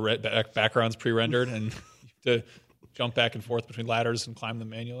all the red backgrounds pre-rendered and you have to jump back and forth between ladders and climb them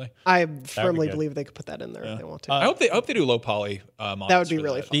manually? I firmly good. believe they could put that in there if they want to. I hope they do low poly models. That would be for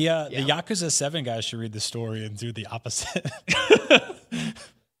really that. fun. The Yakuza 7 guys should read the story and do the opposite.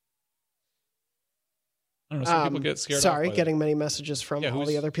 I don't know. Some people get scared. Sorry, off by getting many messages from all who's-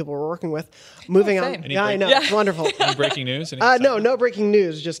 the other people we're working with. Moving on. same. Yeah, I know. Yeah. Wonderful. that. Any breaking news? Any No, excitement? no breaking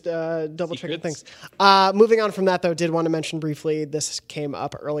news. Just double checking Secrets? things. Moving on from that, though, did want to mention briefly. This came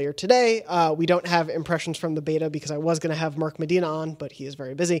up earlier today. We don't have impressions from the beta because I was going to have Mark Medina on, but he is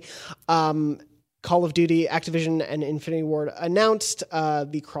very busy. Call of Duty, Activision, and Infinity Ward announced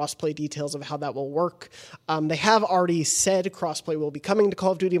the crossplay details of how that will work. They have already said crossplay will be coming to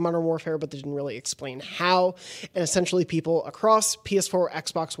Call of Duty Modern Warfare, but they didn't really explain how. And essentially, people across PS4,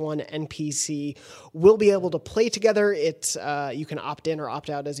 Xbox One, and PC will be able to play together. You can opt in or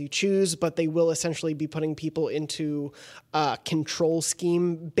opt out as you choose, but they will essentially be putting people into control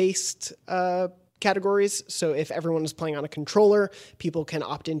scheme-based categories. So if everyone is playing on a controller, people can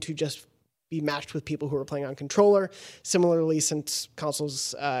opt into just be matched with people who are playing on controller. Similarly, since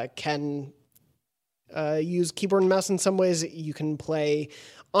consoles can use keyboard and mouse in some ways, you can play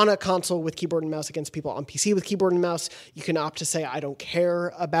on a console with keyboard and mouse against people on PC with keyboard and mouse. You can opt to say, I don't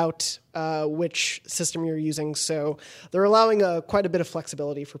care about which system you're using. So they're allowing quite a bit of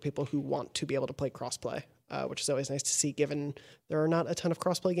flexibility for people who want to be able to play crossplay, which is always nice to see given there are not a ton of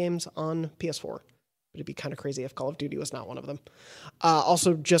crossplay games on PS4. But it'd be kind of crazy if Call of Duty was not one of them.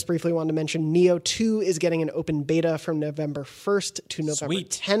 Also, just briefly wanted to mention, Neo 2 is getting an open beta from November 1st to November Sweet.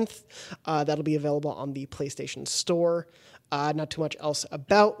 10th. That'll be available on the PlayStation Store. Not too much else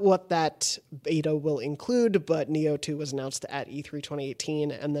about what that beta will include, but Neo 2 was announced at E3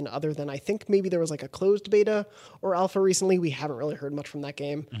 2018. And then other than, I think maybe there was like a closed beta or alpha recently, we haven't really heard much from that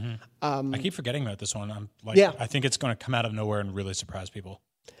game. I keep forgetting about this one. I think it's going to come out of nowhere and really surprise people.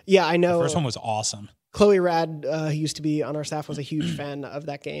 Yeah, I know. The first one was awesome. Chloe Rad, who used to be on our staff, was a huge fan of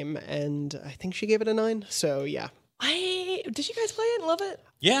that game, and I think she gave it a 9. So yeah, Did you guys play it and love it?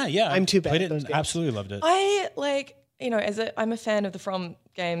 Yeah. I'm too bad Played at it those and games. absolutely loved it. I'm a fan of the From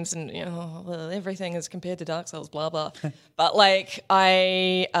games, and everything is compared to Dark Souls, blah blah. But like,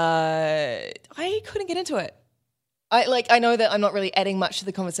 I couldn't get into it. I know that I'm not really adding much to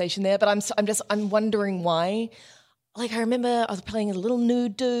the conversation there, but I'm wondering why. Like, I remember I was playing as a little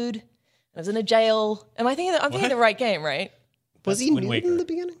nude dude. I was in a jail. I'm thinking the right game, right? Was he Wind nude Waker. in the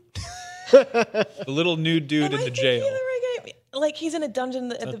beginning? The little nude dude Am in I the thinking jail. of the right game? Like, he's in a dungeon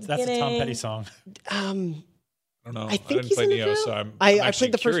at the That's beginning. a Tom Petty song. I don't know. I think didn't he's play in the Neo, jail. so I'm I actually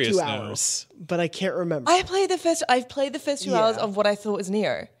played the first 2 curious now. hours, but I can't remember. I've played the first 2 hours Yeah. of what I thought was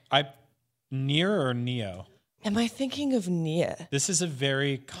Neo. Nier or Neo? Am I thinking of Nier? This is a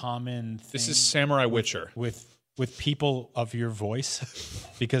very common thing This is Samurai Witcher. with people of your voice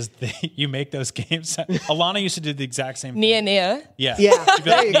because you make those games. Alana used to do the exact same thing. Nier. Yeah. Yeah, She'd be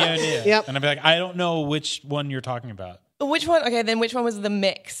like, there you go. Neo. Yep. And I'd be like, I don't know which one you're talking about. Which one? Okay, then which one was the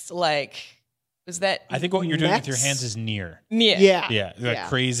mix? Like, was that I think what you're doing with your Next. hands is Nier. Nier? Yeah. Yeah. Like Yeah.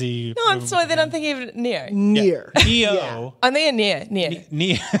 crazy. No, I'm sorry. Then I'm thinking of Neo. Near. Neo. I'm thinking Nier.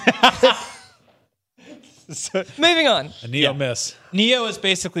 Neo. Moving on. A Neo miss. Neo is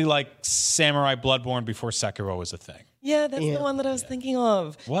basically like Samurai Bloodborne before Sekiro was a thing. Yeah, that's the one that I was thinking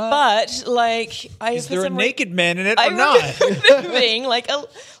of. What? But like, Is there a naked man in it or not? Being like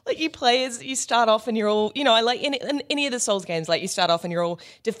you play as you start off and you're all, you know, I like in any of the Souls games, like you start off and you're all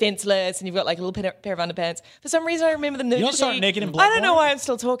defenseless and you've got like a little pair of underpants. For some reason, I remember the nudity. You don't start naked in I don't know Bloodborne? why I'm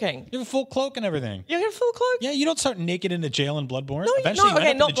still talking. You have a full cloak and everything. You got a full cloak? Yeah, you don't start naked in a jail in Bloodborne. No, Eventually, you okay,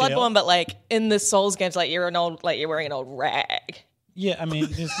 end not up in a jail. Bloodborne, but like in the Souls games, like you're wearing an old rag. Yeah, I mean,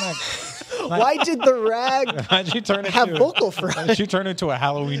 it's not. Why did the rag How'd you turn have into? vocal fry? How'd you turn into a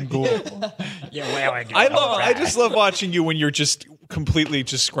Halloween ghoul? You're wearing. I just love watching you when you're just completely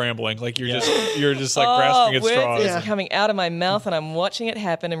just scrambling, like you're just like grasping at words straws. is coming out of my mouth and I'm watching it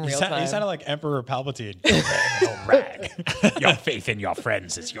happen in real time. You sounded like Emperor Palpatine. You're wearing a rag. Your faith in your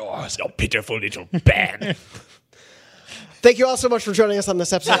friends is yours. Oh, pitiful little band. Thank you all so much for joining us on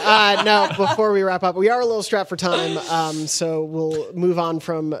this episode. Now, before we wrap up, we are a little strapped for time, so we'll move on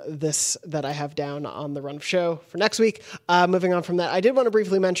from this that I have down on the run of show for next week. Moving on from that, I did want to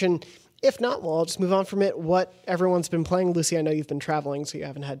briefly mention, if not, well, I'll just move on from it, what everyone's been playing. Lucy, I know you've been traveling, so you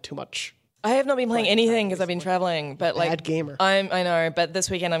haven't had too much. I have not been playing anything because I've been traveling, but like Bad gamer. I know, but this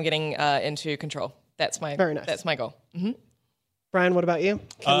weekend I'm getting into Control. That's my Very nice. That's my goal. Brian, what about you?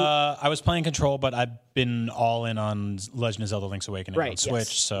 I was playing Control, but I've been all in on Legend of Zelda: Link's Awakening Right, on Switch. yes.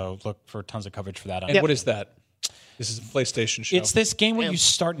 So look for tons of coverage for that. And what is that? This is a PlayStation show. It's this game where you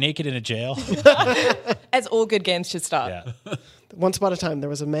start naked in a jail. As all good games should start. Yeah. Once upon a time, there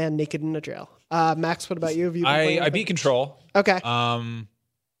was a man naked in a jail. Max, what about you? Have you been playing I anything? beat Control. Okay.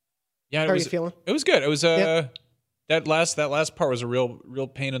 Yeah, How are you feeling? It was good. It was Yep. that last part was a real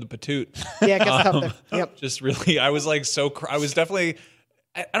pain in the patoot. Yeah, it gets tough there. Yep. Just really, I was like I was definitely.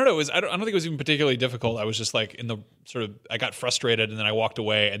 I don't know. I don't think it was even particularly difficult. I was just like in the sort of. I got frustrated and then I walked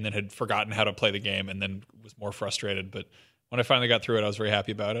away and then had forgotten how to play the game and then was more frustrated. But when I finally got through it, I was very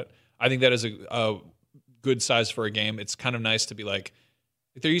happy about it. I think that is a good size for a game. It's kind of nice to be like.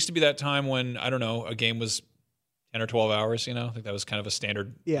 There used to be that time when I don't know a game was 10 or 12 hours. You know, I think that was kind of a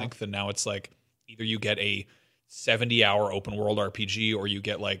standard length, and now it's like either you get a 70-hour open world RPG or you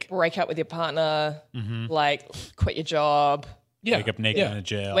get like Break up with your partner, like quit your job. Wake up naked in a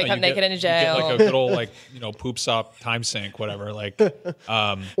jail. Wake up naked in a You jail. get like a good old like poop sop time sink, whatever. Like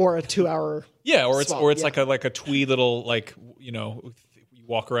Or a 2-hour. yeah, or it's swap, like a twee little like you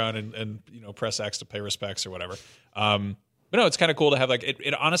walk around and press X to pay respects or whatever. But no, it's kind of cool to have like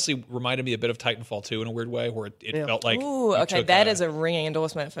it honestly reminded me a bit of Titanfall 2 in a weird way where it felt like Ooh, okay, that is a ringing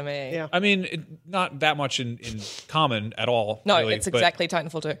endorsement for me. Yeah. I mean, not that much in common at all. No, really, it's but exactly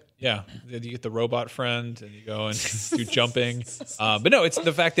Titanfall 2. yeah. You get the robot friend and you go and do jumping. But no, it's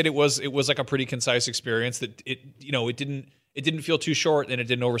the fact that it was like a pretty concise experience that it didn't feel too short and it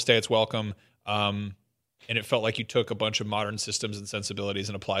didn't overstay its welcome. And it felt like you took a bunch of modern systems and sensibilities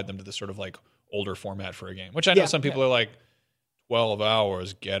and applied them to this sort of like older format for a game, which I know some people are like 12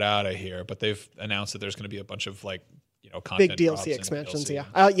 hours, get out of here. But they've announced that there's going to be a bunch of like, content Big drops DLC and expansions,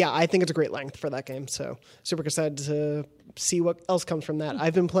 DLC. yeah. I think it's a great length for that game, so super excited to see what else comes from that.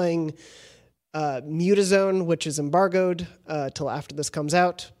 I've been playing Mutazone, which is embargoed till after this comes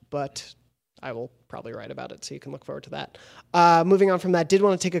out, but I will probably write about it, so you can look forward to that. Moving on from that, did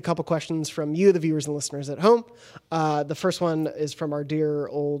want to take a couple questions from you, the viewers and listeners at home. The first one is from our dear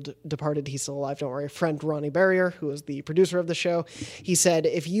old departed, he's still alive, don't worry, friend Ronnie Barrier, who is the producer of the show. He said,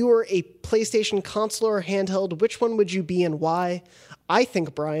 if you were a PlayStation console or handheld, which one would you be and why? I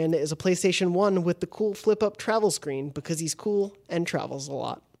think Brian is a PlayStation 1 with the cool flip-up travel screen because he's cool and travels a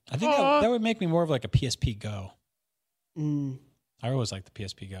lot. I think that would make me more of like a PSP Go. I always like the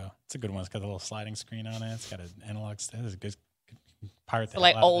PSP Go. It's a good one. It's got a little sliding screen on it. It's got an analog stick. It's a good pirate.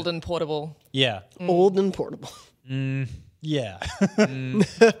 Like old and portable. Yeah. Old and portable. Yeah.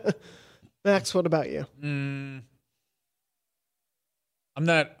 Max, what about you? I'm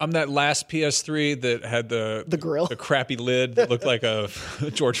that last PS3 that had the grill. the crappy lid that looked like a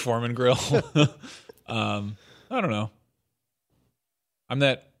George Foreman grill. I don't know. I'm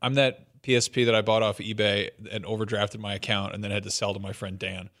that PSP that I bought off eBay and overdrafted my account and then had to sell to my friend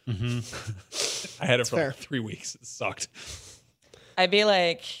Dan. I had it for like 3 weeks. It sucked. I'd be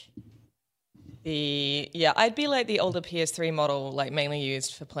like the older PS3 model, like mainly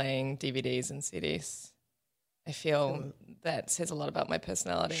used for playing DVDs and CDs. I feel that says a lot about my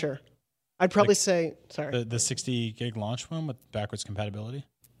personality. Sure. I'd probably say, sorry. The 60 gig launch one with backwards compatibility.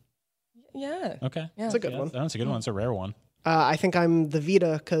 Yeah. Okay. Yeah. It's a good one. That's a good one. It's a rare one. I think I'm the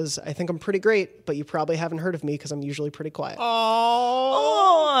Vita because I think I'm pretty great, but you probably haven't heard of me because I'm usually pretty quiet.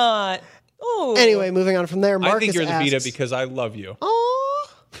 Oh. Anyway, moving on from there, Marcus I think you're the asks, Vita because I love you. "Aw."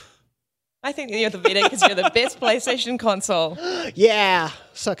 I I think you're the Vita because you're the best PlayStation console. Yeah,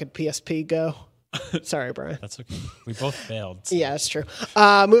 suck it, PSP, go. Sorry, Brian. That's okay. We both failed. So. Yeah, that's true.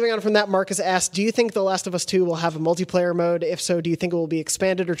 Moving on from that, Marcus asked, do you think The Last of Us 2 will have a multiplayer mode? If so, do you think it will be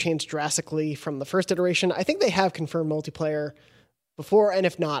expanded or changed drastically from the first iteration? I think they have confirmed multiplayer before, and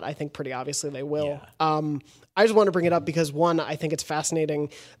if not, I think pretty obviously they will. Yeah. I just want to bring it up because, one, I think it's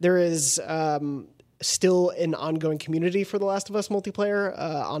fascinating. There is still an ongoing community for The Last of Us multiplayer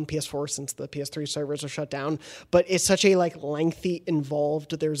on PS4 since the PS3 servers are shut down, but it's such a lengthy,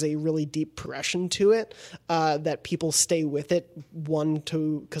 involved, there's a really deep progression to it that people stay with it, one,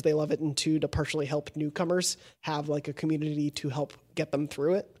 because they love it, and two, to partially help newcomers have a community to help get them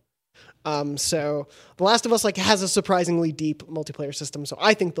through it. So The Last of Us has a surprisingly deep multiplayer system, so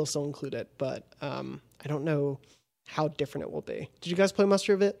I think they'll still include it, but I don't know how different it will be. Did you guys play much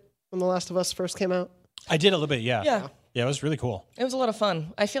of it when The Last of Us first came out? I did a little bit, yeah. Yeah. Yeah, it was really cool. It was a lot of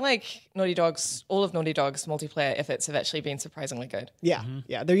fun. I feel like all of Naughty Dog's multiplayer efforts have actually been surprisingly good. Yeah,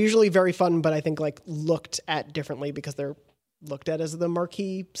 yeah. They're usually very fun, but I think looked at differently because they're looked at as the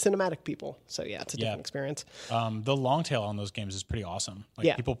marquee cinematic people. So yeah, it's a different experience. The long tail on those games is pretty awesome.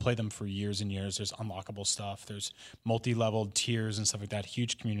 People play them for years and years. There's unlockable stuff. There's multi-leveled tiers and stuff like that.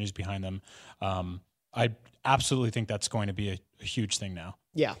 Huge communities behind them. I absolutely think that's going to be a huge thing now.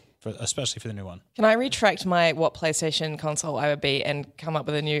 Yeah. Especially for the new one. Can I retract what PlayStation console I would be and come up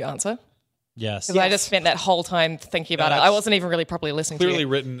with a new answer? Yes. Because I just spent that whole time thinking about it. I wasn't even really properly listening to you. Clearly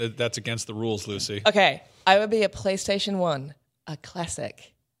written that that's against the rules, Lucy. Okay. I would be a PlayStation 1, a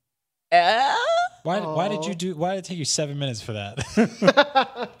classic. Why did it take you 7 minutes for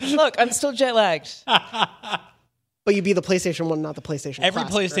that? Look, I'm still jet lagged. But you'd be the PlayStation 1, not the PlayStation Every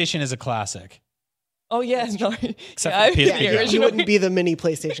Classic, PlayStation is a classic. Oh, yeah, no. Except Yeah, for the I- PSP. the Right? You original. wouldn't be the mini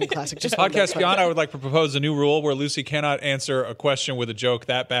PlayStation Classic. Just Podcast Beyond, I would like to propose a new rule where Lucy cannot answer a question with a joke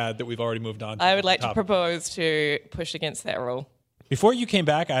that bad that we've already moved on to. I would like to Topic. propose to push against that rule. Before you came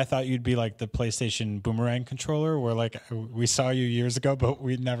back, I thought you'd be like the PlayStation Boomerang controller, where we saw you years ago, but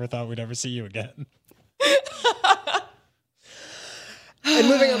we never thought we'd ever see you again. And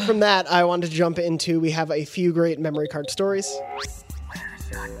moving on from that, I wanted to jump into, we have a few great memory card stories.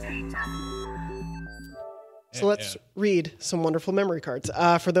 So let's read some wonderful memory cards.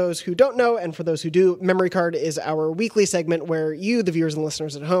 For those who don't know, and for those who do, Memory Card is our weekly segment where you, the viewers and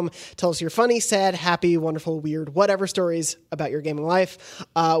listeners at home, tell us your funny, sad, happy, wonderful, weird, whatever stories about your gaming life.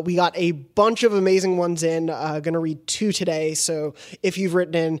 We got a bunch of amazing ones in. Going to read 2 today. So if you've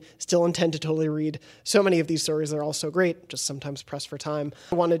written in, still intend to totally read so many of these stories. They're all so great, just sometimes pressed for time.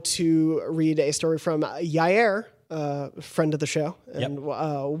 I wanted to read a story from Yair, friend of the show and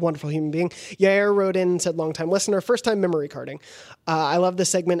wonderful human being. Yair wrote in and said, long-time listener, first-time memory carding. I love this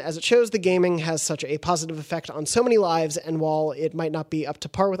segment as it shows the gaming has such a positive effect on so many lives, and while it might not be up to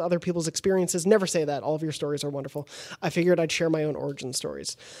par with other people's experiences, never say that. All of your stories are wonderful. I figured I'd share my own origin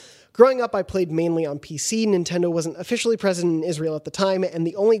stories. Growing up, I played mainly on PC. Nintendo wasn't officially present in Israel at the time, and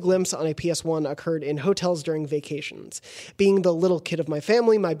the only glimpse on a PS1 occurred in hotels during vacations. Being the little kid of my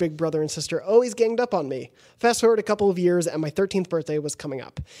family, my big brother and sister always ganged up on me. Fast forward a couple of years, and my 13th birthday was coming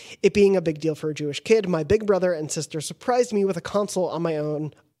up. It being a big deal for a Jewish kid, my big brother and sister surprised me with a console on my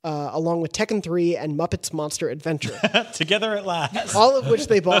own, along with Tekken 3 and Muppets Monster Adventure. Together at last. All of which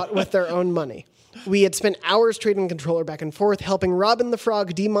they bought with their own money. We had spent hours trading controller back and forth, helping Robin the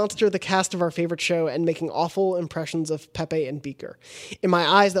Frog demonster the cast of our favorite show and making awful impressions of Pepe and Beaker. In my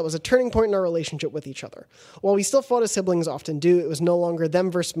eyes, that was a turning point in our relationship with each other. While we still fought as siblings often do, it was no longer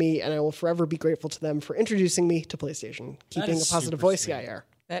them versus me, and I will forever be grateful to them for introducing me to PlayStation. Keeping a is positive super voice, sweet. Yair.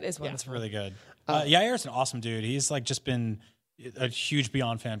 That is That's wonderful. really good. Yair's an awesome dude. He's just been a huge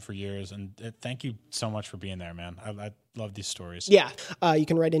Beyond fan for years, and thank you so much for being there, man. I love these stories. Yeah, you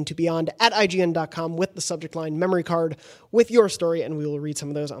can write into beyond@ign.com with the subject line memory card with your story, and we will read some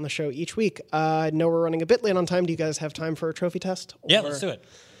of those on the show each week. I know we're running a bit late on time. Do you guys have time for a trophy test? Yeah, Or- let's do it.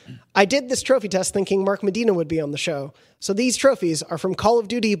 I did this trophy test thinking Mark Medina would be on the show. So these trophies are from Call of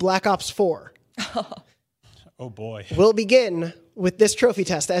Duty Black Ops 4. Oh boy. We'll begin with this trophy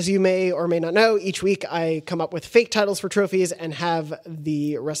test. As you may or may not know, each week I come up with fake titles for trophies and have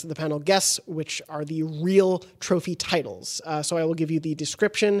the rest of the panel guess which are the real trophy titles. So I will give you the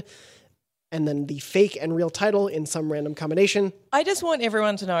description and then the fake and real title in some random combination. I just want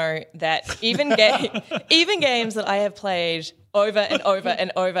everyone to know that even games that I have played over and over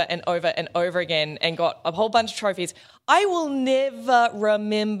and over and over and over again and got a whole bunch of trophies, I will never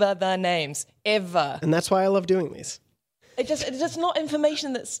remember the names, ever. And that's why I love doing these. It's just not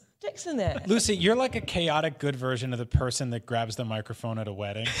information that sticks in there. Lucy, you're like a chaotic good version of the person that grabs the microphone at a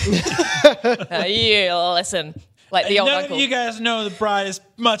wedding. You listen. Like the old None uncle. of you guys know the bride as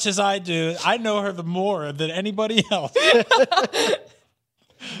much as I do. I know her the more than anybody else.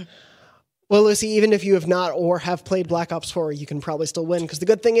 Well, Lucy, even if you have not or have played Black Ops 4, you can probably still win because the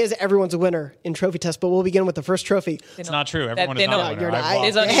good thing is everyone's a winner in Trophy Test. But we'll begin with the first trophy. It's not true. Everyone they're is not not. a winner. You're not. I've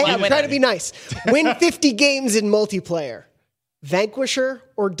lost. There's only Hey, one I'm winner. trying to be nice. Win 50 games in multiplayer. Vanquisher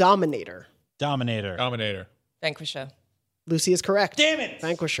or Dominator? Dominator. Dominator. Vanquisher. Lucy is correct. Damn it.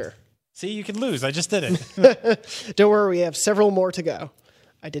 Vanquisher. See, you can lose. I just did it. Don't worry, we have several more to go.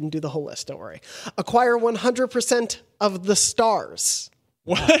 I didn't do the whole list, don't worry. Acquire 100% of the stars.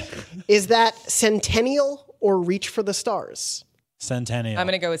 What? Is that Centennial or Reach for the Stars? Centennial. I'm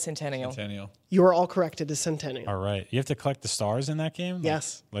going to go with Centennial. Centennial. You are all correct. It is Centennial. All right. You have to collect the stars in that game?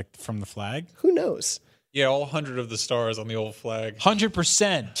 Yes. Like from the flag? Who knows? Yeah, all 100 of the stars on the old flag.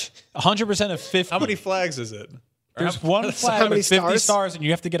 100%. 100% of 50. How many flags is it? Or There's how- one flag How many with 50 stars? stars, and you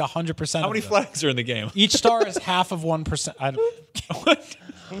have to get 100%. How many flags are in the game? Each star is half of 1%. I don't,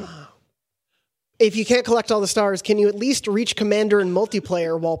 If you can't collect all the stars, can you at least reach Commander in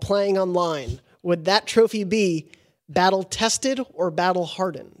multiplayer while playing online? Would that trophy be Battle Tested or Battle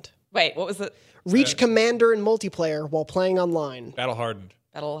Hardened? Wait, what was the Reach Commander in multiplayer while playing online. Battle hardened.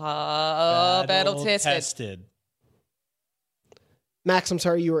 battle tested? Max, I'm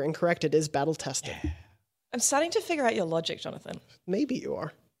sorry, you were incorrect. It is Battle Tested. I'm starting to figure out your logic, Jonathan. Maybe you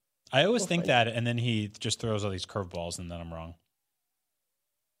are. I always think that, and then he just throws all these curveballs, and then I'm wrong.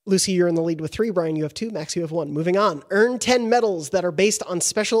 Lucy, you're in the lead with 3. Brian, you have 2. Max, you have 1. Moving on. Earn 10 medals that are based on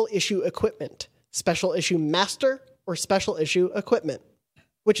special issue equipment. Special issue master or special issue equipment?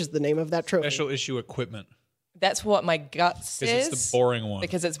 Which is the name of that trophy? Special issue equipment. That's what my gut says. Because it's the boring one.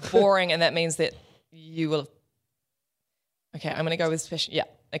 Because it's boring, and that means that you will. Okay, I'm going to go with special. Yeah,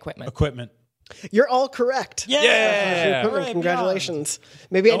 equipment. Equipment. You're all correct. Yeah. Equipment, Hooray, Congratulations.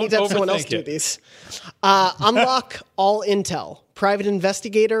 Maybe I need to have Don't someone else overthink do it. these. Unlock all intel. Private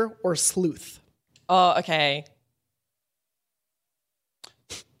investigator or sleuth? Oh, okay.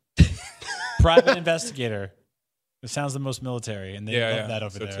 Private investigator. It sounds the most military, and they Yeah, love yeah, that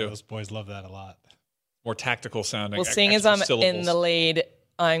over so there. too. Those boys love that a lot. More tactical sounding. Well, seeing as extra I'm in syllables. the lead,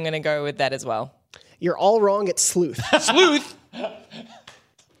 I'm going to go with that as well. You're all wrong. It's sleuth. Sleuth.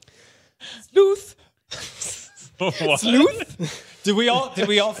 Sleuth. What? Did we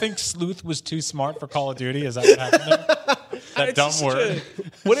all think sleuth was too smart for Call of Duty? Is that what happened there? That It's dumb such word.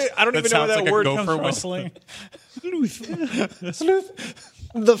 I don't That even know where sounds that like word a comes gopher from. whistling.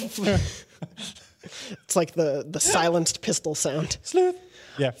 It's like the silenced pistol sound. Sleuth.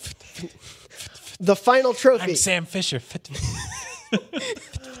 Yeah. The final trophy. I'm Sam Fisher.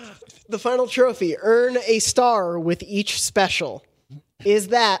 The final trophy. Earn a star with each special. Is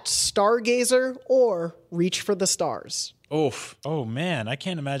that Stargazer or Reach for the Stars? Oof. Oh man, I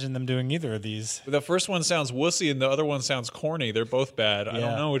can't imagine them doing either of these. The first one sounds wussy and the other one sounds corny. They're both bad. I Yeah.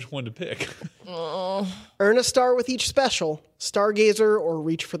 don't know which one to pick. Earn a star with each special. Stargazer or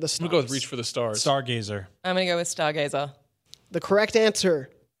Reach for the Stars? I'm going to go with Reach for the Stars. Stargazer. I'm going to go with Stargazer. The correct answer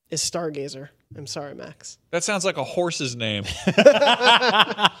is Stargazer. I'm sorry, Max. That sounds like a horse's name.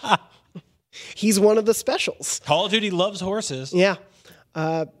 He's one of the specials. Call of Duty loves horses. Yeah.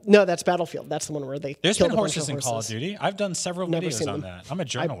 No, that's Battlefield. That's the one where they There's killed been a bunch horses in Call of Duty. I've done several Never videos seen on them. that. I'm a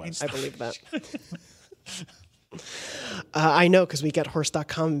journalist. I believe that. I know because we get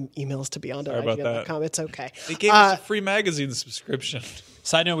horse.com emails to Beyond at about IGN.com. It's okay. They gave us a free magazine subscription.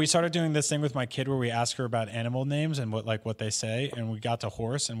 Side note: we started doing this thing with my kid where we ask her about animal names and what they say, and we got to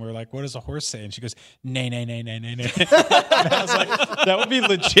horse, and we were like, "What does a horse say?" And she goes, "Nay, nay, nay, nay, nay, nay." And I was like, "That would be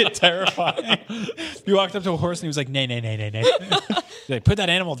legit terrifying." You walked up to a horse, and he was like, "Nay, nay, nay, nay, nay." He's like, "Put that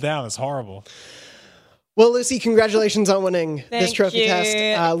animal down. It's horrible." Well, Lucy, congratulations on winning this Thank trophy you.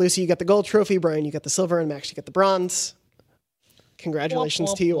 test. Lucy, you got the gold trophy. Brian, you got the silver. And Max, you got the bronze.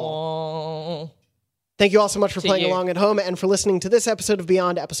 Congratulations to you all. all. Thank you all so much for playing you. along at home and for listening to this episode of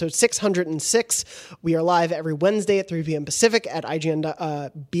Beyond, episode 606. We are live every Wednesday at 3 p.m. Pacific at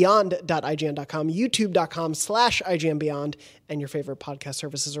beyond.ign.com, youtube.com/IGN Beyond, and your favorite podcast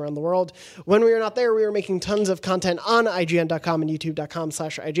services around the world. When we are not there, we are making tons of content on IGN.com and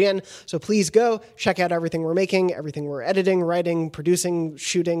youtube.com/IGN. So please go check out everything we're making, everything we're editing, writing, producing,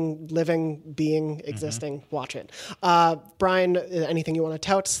 shooting, living, being, existing. Watch it. Brian, anything you want to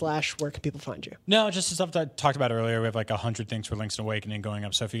tout / where can people find you? No, just the stuff that I talked about earlier. We have like 100 things for Link's Awakening going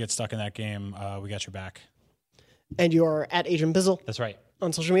up. So if you get stuck in that game, we got your back. And you are at Agent Bizzle That's right.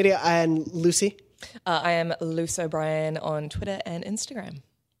 on social media. And Lucy, I am Luce O'Brien on Twitter and Instagram.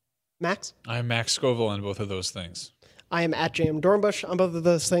 Max, I'm Max Scoville on both of those things. I am at JM Dornbush on both of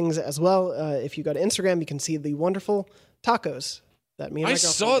those things as well. If you go to Instagram, you can see the wonderful tacos that me and I my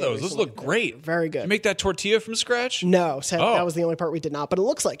girlfriend saw made those. Those recently. look great. Very good. You make that tortilla from scratch? No, Oh. that was the only part we did not, but it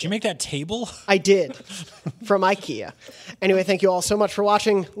looks like Did you make that table? I did from IKEA. Anyway, thank you all so much for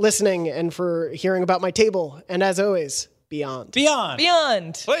watching, listening, and for hearing about my table. And as always, beyond. Beyond.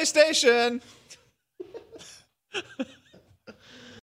 Beyond. PlayStation.